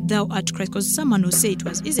say thou art Christ, because someone will say it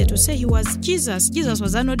was easy to say he was Jesus. Jesus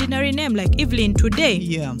was an ordinary name like Evelyn today.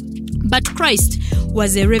 Yeah. But Christ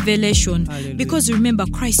was a revelation. Hallelujah. Because remember,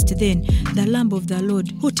 Christ then, the Lamb of the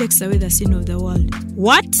Lord, who takes away the sin of the world.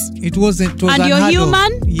 What? It was And you're unheard of.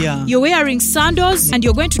 human? Yeah. You're wearing sandals, and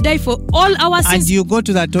you're going to die for all our And sins. you go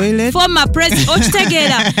to the toilet. Former president,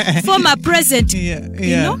 former president. Yeah. You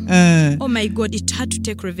Yeah. know? Oh my God, it had to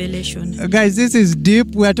take revelation. Guys, this is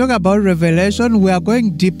deep. We are talking about revelation. We are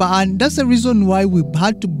going deeper, and that's the reason why we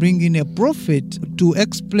had to bring in a prophet to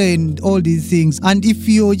explain all these things. And if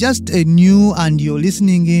you're just new and you're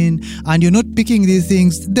listening in and you're not picking these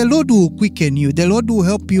things, the Lord will quicken you. The Lord will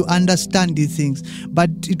help you understand these things. But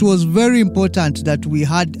it was very important that we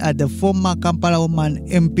had the former Kampala woman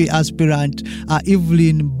MP aspirant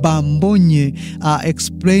Evelyn Bambonye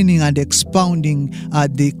explaining and expounding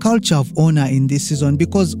the culture of honor in this season,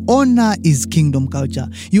 because honor is kingdom culture.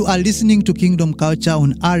 You are listening to Kingdom Culture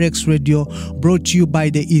on RX Radio, brought to you by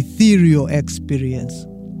the Ethereal Experience.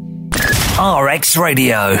 RX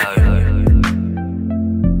Radio.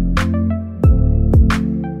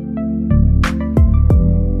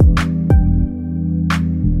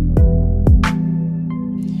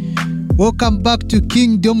 Welcome back to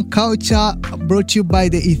Kingdom Culture, brought to you by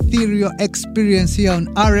the Ethereal Experience here on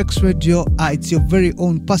RX Radio. It's your very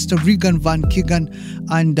own Pastor Regan Van Keegan,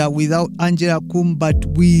 and without Angela Kum, but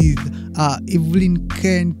with Evelyn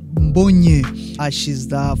Ken Mbonye. She's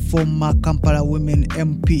the former Kampala Women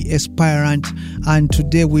MP aspirant, and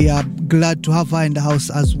today we are glad to have her in the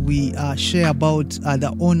house as we share about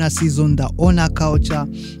the honor season, the honor culture,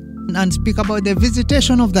 and speak about the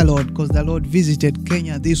visitation of the Lord, because the Lord visited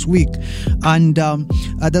Kenya this week. And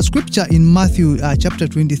the scripture in Matthew chapter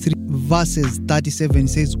 23 verses 37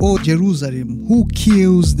 says, "O Jerusalem, who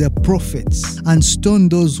kills the prophets and stone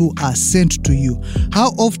those who are sent to you,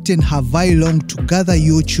 how often have I longed to gather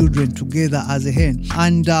your children together as a hen."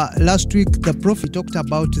 And last week the prophet talked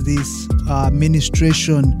about this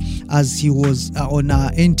ministration as he was on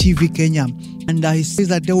NTV Kenya. And he says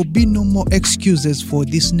that there will be no more excuses for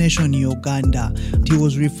this nation, Uganda. He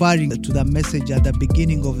was referring to the message at the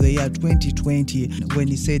beginning of the year 2020 when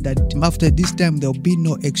he said that after this time there will be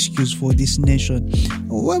no excuse for this nation.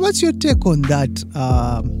 What's your take on that,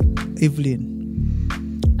 Evelyn?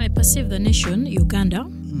 I perceive the nation, Uganda,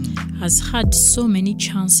 has had so many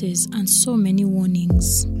chances and so many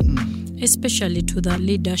warnings, especially to the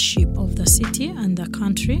leadership of the city and the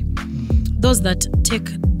country. Those that take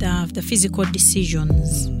the physical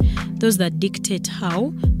decisions, those that dictate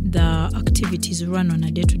how the activities run on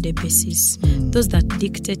a day-to-day basis, those that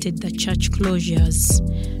dictated the church closures,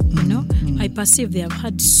 I perceive they have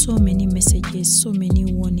had so many messages, so many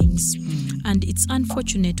warnings. And it's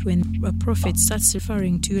unfortunate when a prophet starts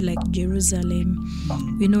referring to you like Jerusalem.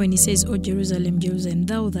 When he says, "Oh Jerusalem, Jerusalem,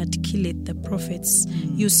 thou that killeth the prophets,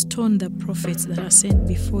 you stone the prophets that are sent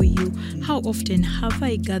before you. How often have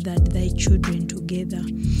I gathered thy children together,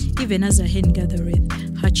 even as a hen gathereth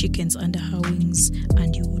her chickens under her wings,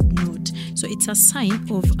 and you would not." So it's a sign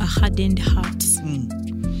of a hardened heart.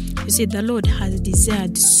 You see, the Lord has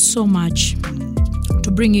desired so much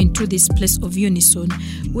to bring you into this place of unison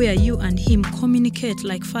where you and him communicate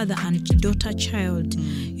like father and daughter child,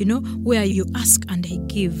 where you ask and I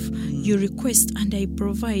give, you request and I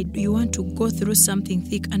provide. You want to go through something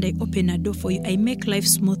thick and I open a door for you. I make life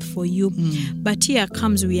smooth for you. But here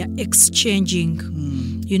comes, we are exchanging.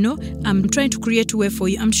 I'm trying to create a way for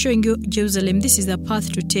you. I'm showing you, Jerusalem, this is the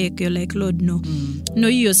path to take. You're like, Lord, no. No,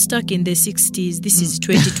 you're stuck in the 60s. This is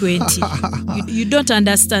 2020. you don't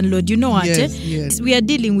understand, Lord. You know what? Yes. We are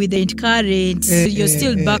dealing with the current. You're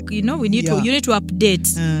still back. You need to update.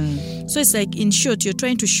 So it's like, in short, you're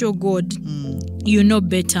trying to show God you know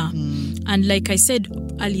better. And like I said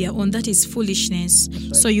earlier on, that is foolishness.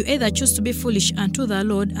 Right. So you either choose to be foolish unto the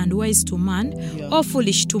Lord and wise to man, or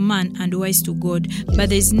foolish to man and wise to God. But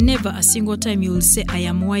there's never a single time you will say, I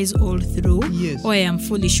am wise all through, or I am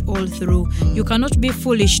foolish all through. You cannot be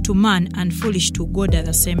foolish to man and foolish to God at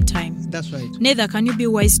the same time. That's right. Neither can you be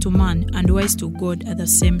wise to man and wise to God at the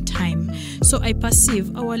same time. So I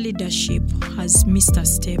perceive our leadership has missed a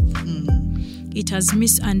step. it has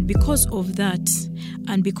missed, and because of that,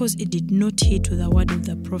 and because it did not heed to the word of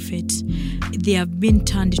the prophet, they have been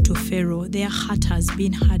turned to Pharaoh. Their heart has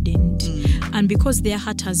been hardened. And because their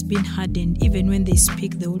heart has been hardened, even when they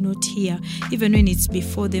speak, they will not hear. Even when it's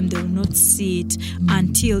before them, they will not see it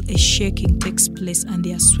until a shaking takes place and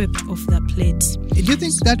they are swept off the plate. Do you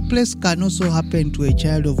think that place can also happen to a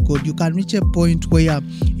child of God? You can reach a point where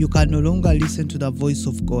you can no longer listen to the voice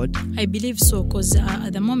of God? I believe so, because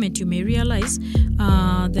at the moment you may realize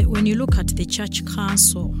that when you look at the church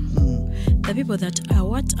council, the people that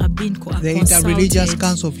are being consulted, the Interreligious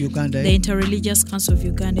Council of Uganda. The Interreligious Council of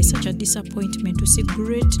Uganda is such a disappointment to see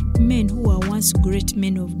great men who were once great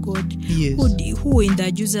men of God, yes, who in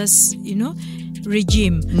the Jesus,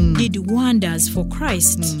 regime did wonders for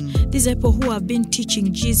Christ. These are people who have been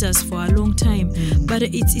teaching Jesus for a long time, but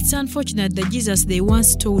it's unfortunate that Jesus they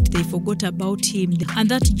once taught, they forgot about him, and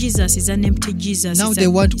that Jesus is an empty Jesus. Now they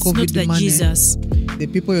want it's COVID not the money. Jesus. The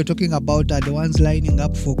people you're talking about are the ones lining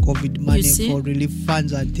up for COVID money, for relief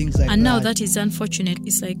funds and things like that. And now that is unfortunate.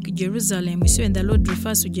 It's like Jerusalem. We see when the Lord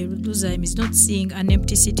refers to Jerusalem, he's not seeing an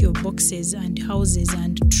empty city of boxes and houses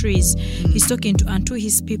and trees. He's talking to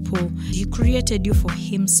his people. He created you for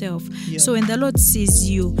himself. Yeah. So when the Lord sees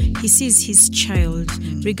you, he sees his child,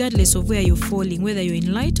 regardless of where you're falling, whether you're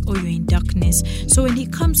in light or you're in darkness. So when he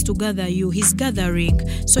comes to gather you, he's gathering.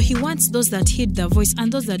 So he wants those that heed the voice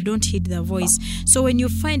and those that don't heed the voice. So when you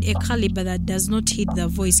find a caliber that does not heed the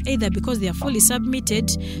voice, either because they are fully submitted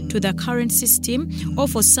to the current system or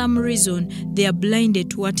for some reason they are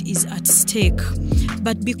blinded to what is at stake,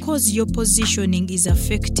 but because your positioning is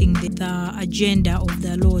affecting the agenda of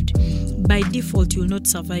the Lord, by default you will not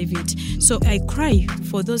survive it. So I cry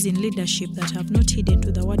for those in leadership that have not heeded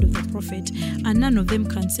to the word of the prophet, and none of them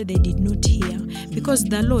can say they did not hear, because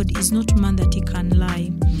the Lord is not man that he can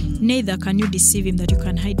lie, neither can you deceive him that you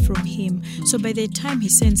can hide from him. So by the time he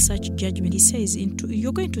sends such judgment, he says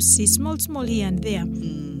you're going to see small here and there.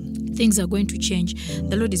 Things are going to change.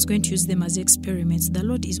 The Lord is going to use them as experiments. The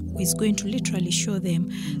Lord is going to literally show them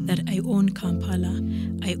that I own Kampala,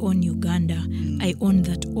 I own Uganda, I own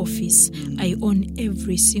that office, I own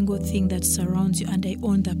every single thing that surrounds you, and I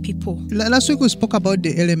own the people. Last week we spoke about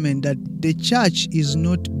the element that the church is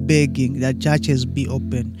not begging that churches be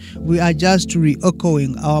open. We are just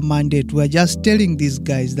re-echoing our mandate. We are just telling these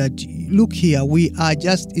guys that, look here,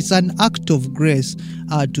 it's an act of grace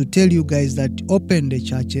to tell you guys that open the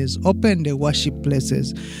churches, open the worship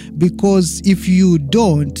places, because if you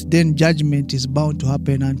don't, then judgment is bound to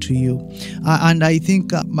happen unto you. And I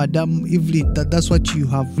think, Madam Evelyn, that's what you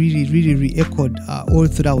have really, really re-echoed all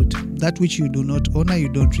throughout. That which you do not honor, you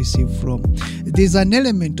don't receive from. There's an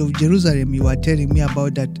element of Jerusalem you were telling me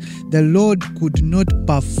about, that the Lord could not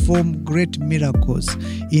perform great miracles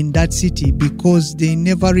in that city because they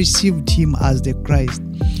never received him as the Christ.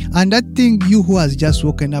 And that thing, you who has just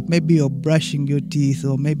woken up, maybe you're brushing your teeth,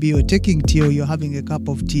 or maybe you're taking tea, or you're having a cup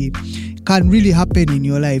of tea, can really happen in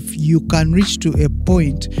your life. You can reach to a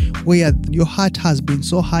point where your heart has been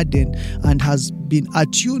so hardened and has been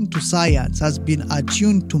attuned to science, has been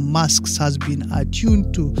attuned to masks, has been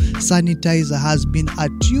attuned to sanitizer, has been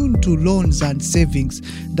attuned to loans and savings,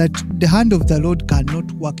 that the hand of the Lord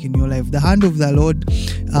cannot work in your life. The hand of the Lord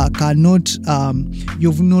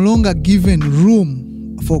you've no longer given room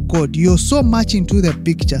for God. You're so much into the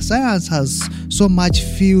picture. Science has so much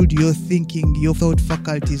filled your thinking, your thought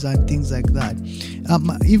faculties and things like that.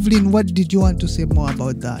 Evelyn, what did you want to say more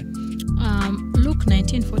about that? Luke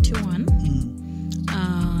 19:41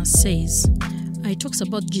 says, it talks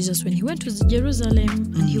about Jesus when he went to Jerusalem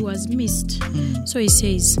and he was missed. So he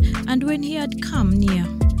says, and when he had come near,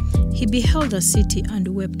 he beheld the city and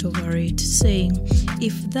wept over it, saying,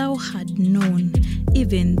 if thou had known,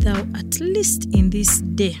 even thou at least in this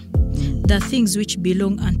day, the things which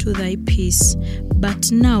belong unto thy peace,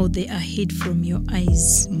 but now they are hid from your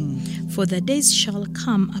eyes. For the days shall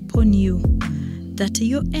come upon you, that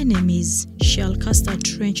your enemies shall cast a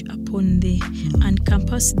trench upon thee, and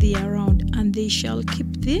compass thee around, and they shall keep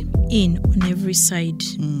thee in on every side.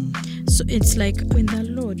 So it's like when the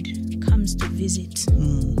Lord comes to visit,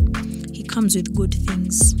 he comes with good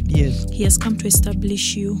things. Yes. He has come to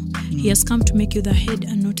establish you. He has come to make you the head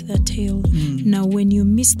and not the tail. Now, when you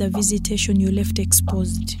miss the visitation, you're left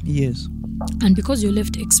exposed. Yes. And because you're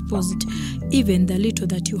left exposed, even the little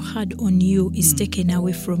that you had on you is taken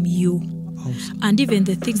away from you. Awesome. And even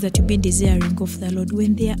the things that you've been desiring of the Lord,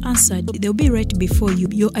 when they are answered, they'll be right before you.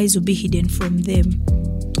 Your eyes will be hidden from them.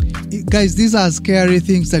 Guys, these are scary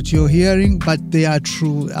things that you're hearing, but they are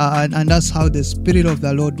true. And that's how the Spirit of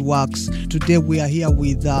the Lord works. Today we are here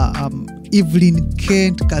with Evelyn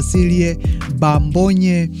Kent Kasilie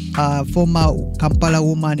Bambonye, former Kampala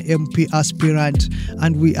woman MP aspirant,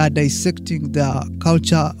 and we are dissecting the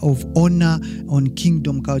culture of honor on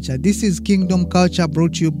Kingdom Culture. This is Kingdom Culture,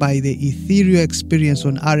 brought to you by the Ethereal Experience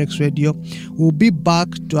on RX Radio. We'll be back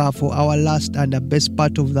for our last and the best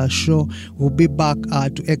part of the show. We'll be back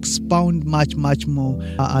to expound much more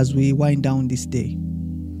as we wind down this day.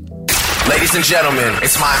 Ladies and gentlemen,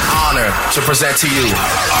 it's my honor to present to you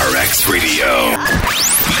RX Radio.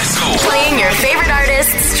 Let's go. Playing your favorite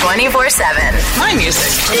artists 24/7. My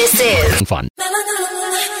music. This is Fun.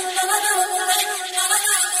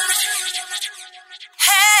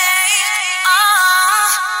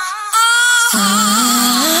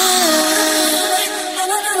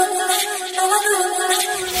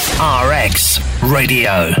 RX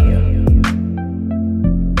Radio.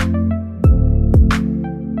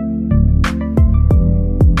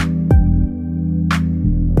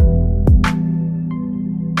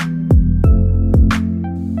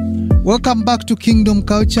 Welcome back to Kingdom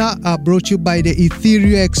Culture, brought to you by the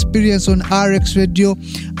Ethereal Experience on RX Radio.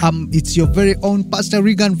 It's your very own Pastor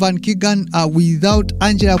Regan Van Keegan, without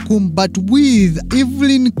Angela Kum, but with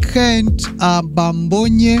Evelyn Kent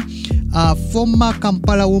Bambonye, former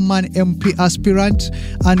Kampala woman MP aspirant,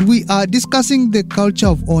 and we are discussing the culture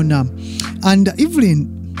of honor. And Evelyn,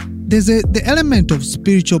 there's the element of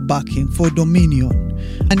spiritual backing for dominion.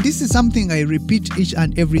 And this is something I repeat each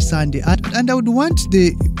and every Sunday. And I would want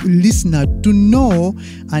the listener to know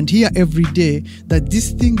and hear every day that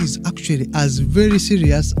this thing is actually as very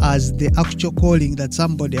serious as the actual calling that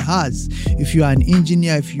somebody has. If you are an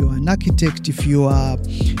engineer, if you are an architect, if you are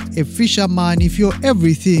a fisherman, if you're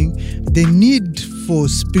everything, the need for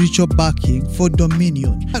spiritual backing, for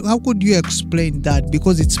dominion. How could you explain that?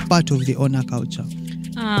 Because it's part of the honor culture.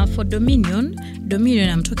 For dominion,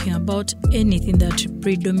 I'm talking about anything that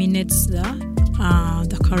predominates the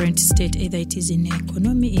current state, either it is in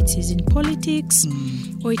economy, it is in politics,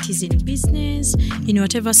 or it is in business, in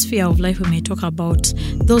whatever sphere of life we may talk about.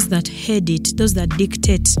 Those that head it, those that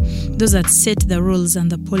dictate, those that set the rules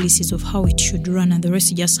and the policies of how it should run, and the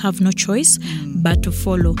rest you just have no choice but to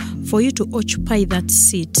follow. For you to occupy that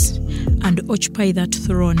seat and occupy that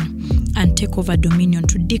throne and take over dominion,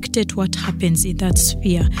 to dictate what happens in that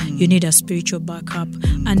sphere, you need a spiritual backup.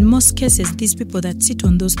 And most cases, these people that sit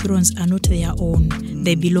on those thrones are not their own.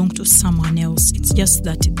 They belong to someone else. It's just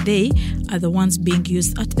that they are the ones being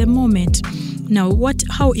used at the moment. Now,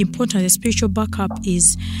 how important the spiritual backup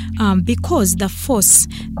is, because the force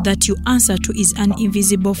that you answer to is an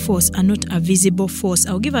invisible force and not a visible force.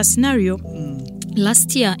 I'll give a scenario.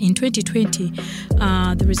 Last year in 2020,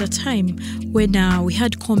 there was a time when we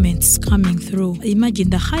had comments coming through. Imagine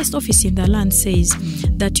the highest office in the land says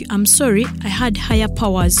that, I'm sorry, I had higher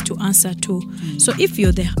powers to answer to. So if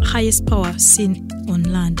you're the highest power seen on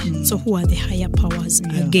land, so who are the higher powers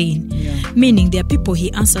again? Meaning there are people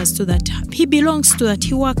he answers to, that he belongs to, that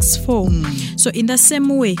he works for. So in the same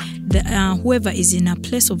way, whoever is in a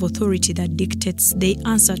place of authority that dictates, they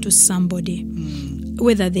answer to somebody.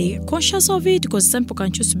 Whether they're conscious of it, because some people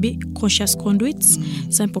can choose to be conscious conduits,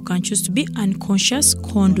 some people can choose to be unconscious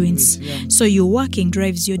conduits. So your working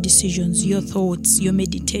drives your decisions, your thoughts, your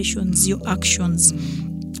meditations, your actions.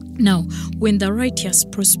 Now, when the righteous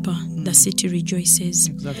prosper, the city rejoices.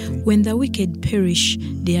 Exactly. When When the wicked perish,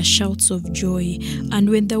 there are shouts of joy. And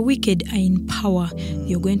when the wicked are in power,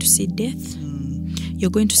 you're going to see death. You're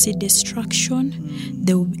going to see destruction.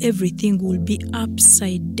 Everything will be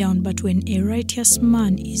upside down. But when a righteous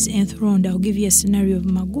man is enthroned, I'll give you a scenario of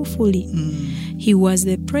Magufuli. He was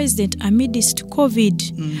the president amidst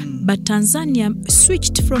COVID, but Tanzania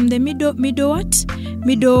switched from the middle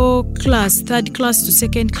class, third class to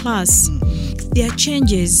second class. There are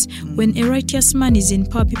changes. When a righteous man is in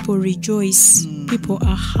power, people rejoice. People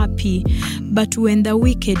are happy. But when the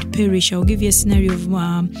wicked perish, I'll give you a scenario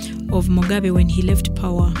of Mugabe when he left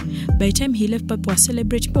power. By the time he left, people are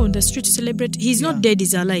celebrating. People on the street celebrate. He's not dead,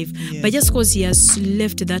 he's alive. But just because he has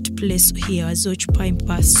left that place, he has occupying,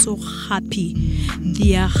 people are so happy.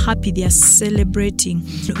 They are happy, they are celebrating.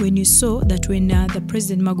 When you saw that when the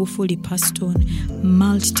President Magufuli passed on,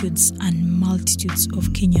 multitudes and multitudes of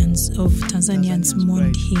Kenyans, of Tanzanians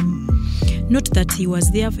mourned him. Not that he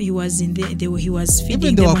was there, he was in there, he was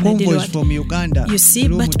feeding them on a daily basis. From Uganda. You see,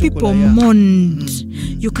 but people mourned.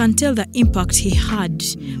 You can tell the impact he had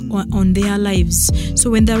on their lives.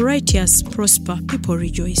 So when the righteous prosper, people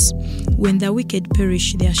rejoice. When the wicked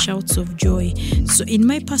perish, there are shouts of joy. So in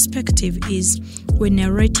my perspective is when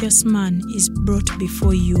a righteous man is brought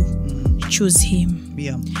before you, choose him.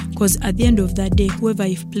 Yeah. Because at the end of that day, whoever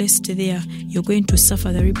you've placed there, you're going to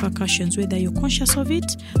suffer the repercussions, whether you're conscious of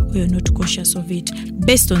it or you're not conscious of it,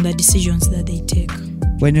 based on the decisions that they take.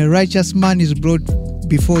 When a righteous man is brought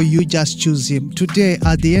before you, just choose him. Today,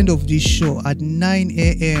 at the end of this show, at 9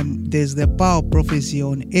 a.m., there's the Power of Prophecy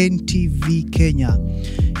on NTV Kenya.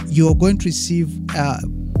 You're going to receive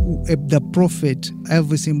the prophet,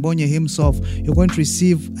 Elvis Mbonye himself. You're going to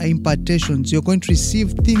receive impartations. You're going to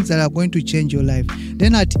receive things that are going to change your life.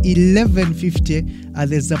 Then at 11:50,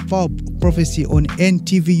 there's the Power of Prophecy on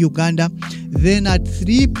NTV Uganda. Then at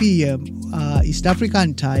 3 p.m. East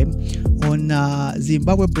African time on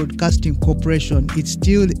Zimbabwe Broadcasting Corporation, it's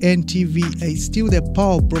still NTV. It's still the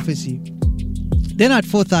Power of Prophecy. Then at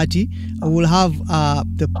 4:30, we'll have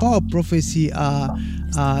the Power of Prophecy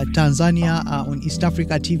Tanzania on East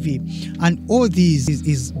Africa TV. And all these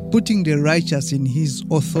is putting the righteous in his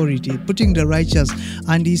authority, putting the righteous,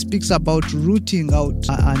 and he speaks about rooting out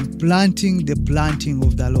and planting the planting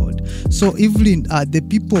of the Lord. So Evelyn, the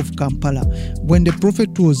people of Kampala, when the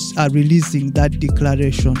prophet was releasing that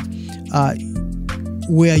declaration,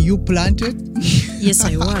 were you planted? Yes,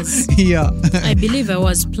 I was. Yeah. I believe I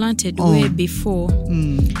was planted way before.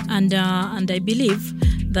 And I believe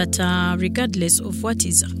that regardless of what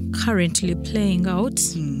is currently playing out,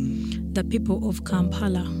 the people of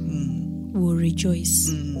Kampala will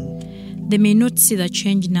rejoice. They may not see the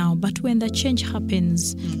change now, but when the change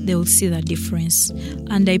happens, they will see the difference.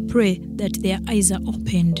 And I pray that their eyes are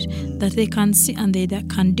opened, that they can see and they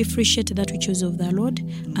can differentiate that which is of the Lord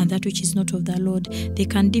and that which is not of the Lord. They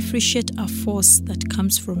can differentiate a force that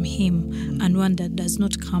comes from Him and one that does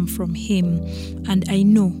not come from Him. And I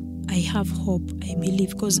know, I have hope, I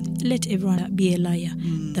believe, because let everyone be a liar.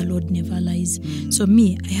 The Lord never lies. So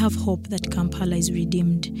me, I have hope that Kampala is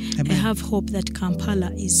redeemed. Amen. I have hope that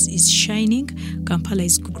Kampala is shining, Kampala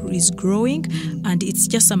is growing, and it's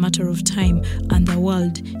just a matter of time, and the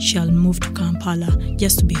world shall move to Kampala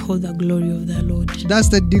just to behold the glory of the Lord. That's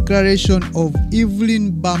the declaration of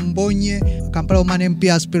Evelyn Bambonye, Kampala Woman MP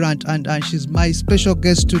aspirant, and she's my special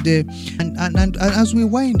guest today. And as we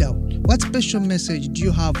wind up, what special message do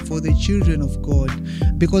you have for the children of God?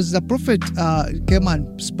 Because the prophet came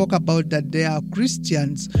and spoke about that there are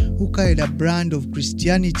Christians who carried a brand of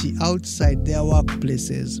Christianity outside their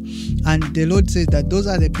workplaces. And the Lord says that those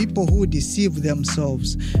are the people who deceive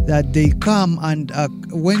themselves, that they come and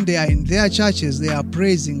when they are in their churches, they are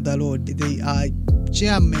praising the Lord. They are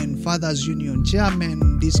chairman, Fathers Union,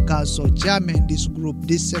 chairman this council, chairman this group,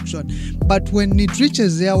 this section. But when it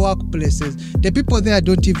reaches their workplaces, the people there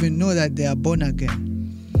don't even know that they are born again.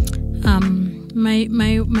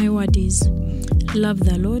 My word is, love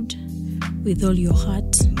the Lord with all your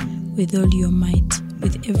heart, with all your might,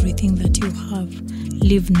 with everything that you have.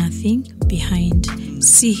 Leave nothing behind.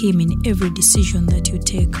 See Him in every decision that you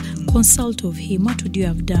take. Consult of Him. What would you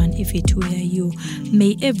have done if it were you?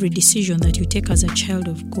 May every decision that you take as a child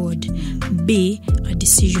of God be a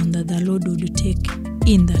decision that the Lord would take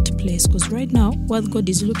in that place. Because right now, what God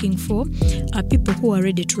is looking for are people who are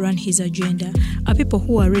ready to run His agenda, are people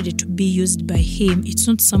who are ready to be used by Him. It's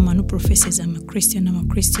not someone who professes, I'm a Christian,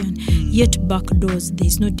 yet back doors. There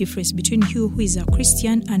is no difference between you who is a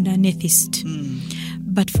Christian and an atheist.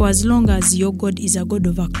 But for as long as your God is a God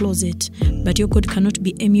of a closet, but your God cannot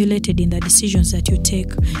be emulated in the decisions that you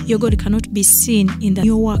take, your God cannot be seen in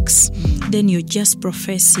your works, then you're just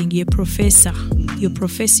professing, you're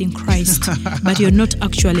professing Christ, but you're not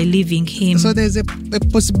actually living Him. So there's a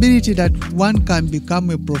possibility that one can become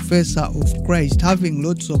a professor of Christ, having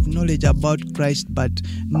lots of knowledge about Christ, but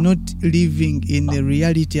not living in the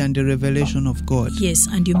reality and the revelation of God. Yes,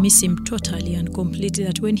 and you miss Him totally and completely,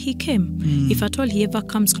 that when He came, if at all He ever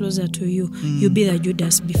comes closer to you, you'll be the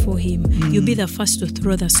Judas before Him. You'll be the first to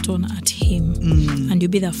throw the stone at Him, and you'll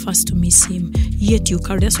be the first to miss Him. Yet you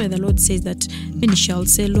carry. That's why the Lord says that many shall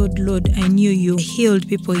say, Lord, Lord, I knew you. I healed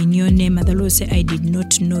people in your name, and the Lord said, I did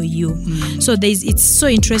not know you. So it's so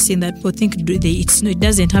interesting that people think it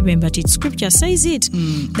doesn't happen, but Scripture says it,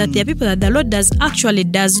 that there are people that the Lord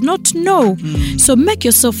does not know. So make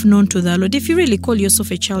yourself known to the Lord. If you really call yourself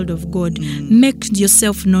a child of God, make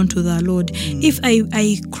yourself known to the Lord. If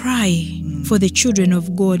I cry for the children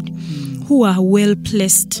of God who are well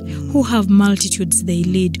placed, who have multitudes they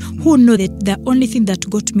lead, who know that the only thing that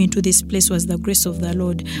got me into this place was the grace of the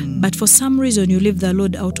Lord. But for some reason you leave the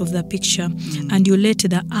Lord out of the picture, and you let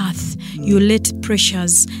the earth, you let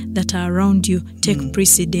pressures that are around you take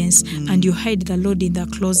precedence, and you hide the Lord in the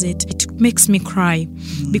closet. It makes me cry,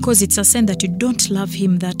 because it's a sign that you don't love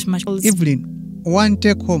Him that much. Evelyn, one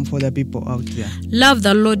take home for the people out there. Love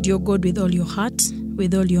the Lord your God with all your heart,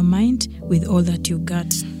 with all your mind, with all that you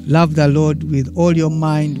got. Love the Lord with all your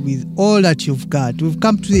mind, with all that you've got. We've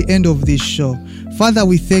come to the end of this show. Father,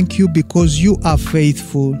 we thank you because you are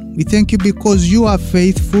faithful. We thank you because you are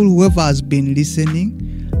faithful. Whoever has been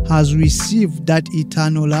listening has received that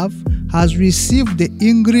eternal love, has received the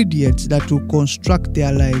ingredients that will construct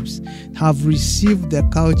their lives, have received the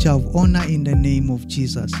culture of honor in the name of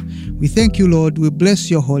Jesus. We thank you, Lord. We bless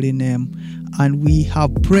your holy name. And we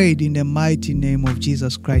have prayed in the mighty name of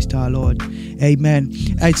Jesus Christ our Lord. Amen.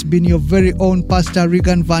 It's been your very own Pastor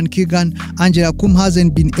Regan Van Keegan. Angela Kum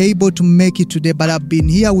hasn't been able to make it today, but I've been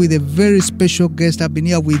here with a very special guest. I've been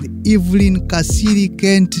here with Evelyn Kasiri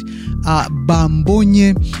Kent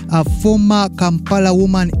Bambonye, a former Kampala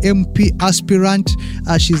woman MP aspirant.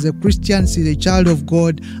 She's a Christian, she's a child of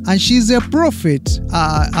God, and she's a prophet.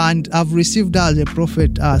 And I've received her as a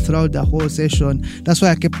prophet throughout the whole session. That's why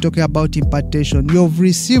I kept talking about impartation. You've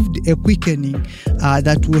received a quickening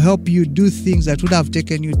that will help you do things that would have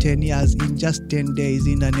taken you 10 years in just 10 days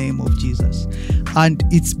in the name of Jesus. And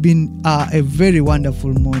it's been a very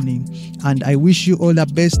wonderful morning. And I wish you all the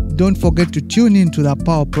best. Don't forget to tune in to the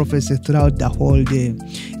Power of Prophecy throughout the whole day.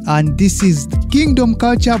 And this is Kingdom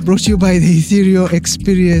Culture, brought to you by the Ethereal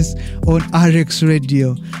Experience on RX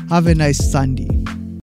Radio. Have a nice Sunday.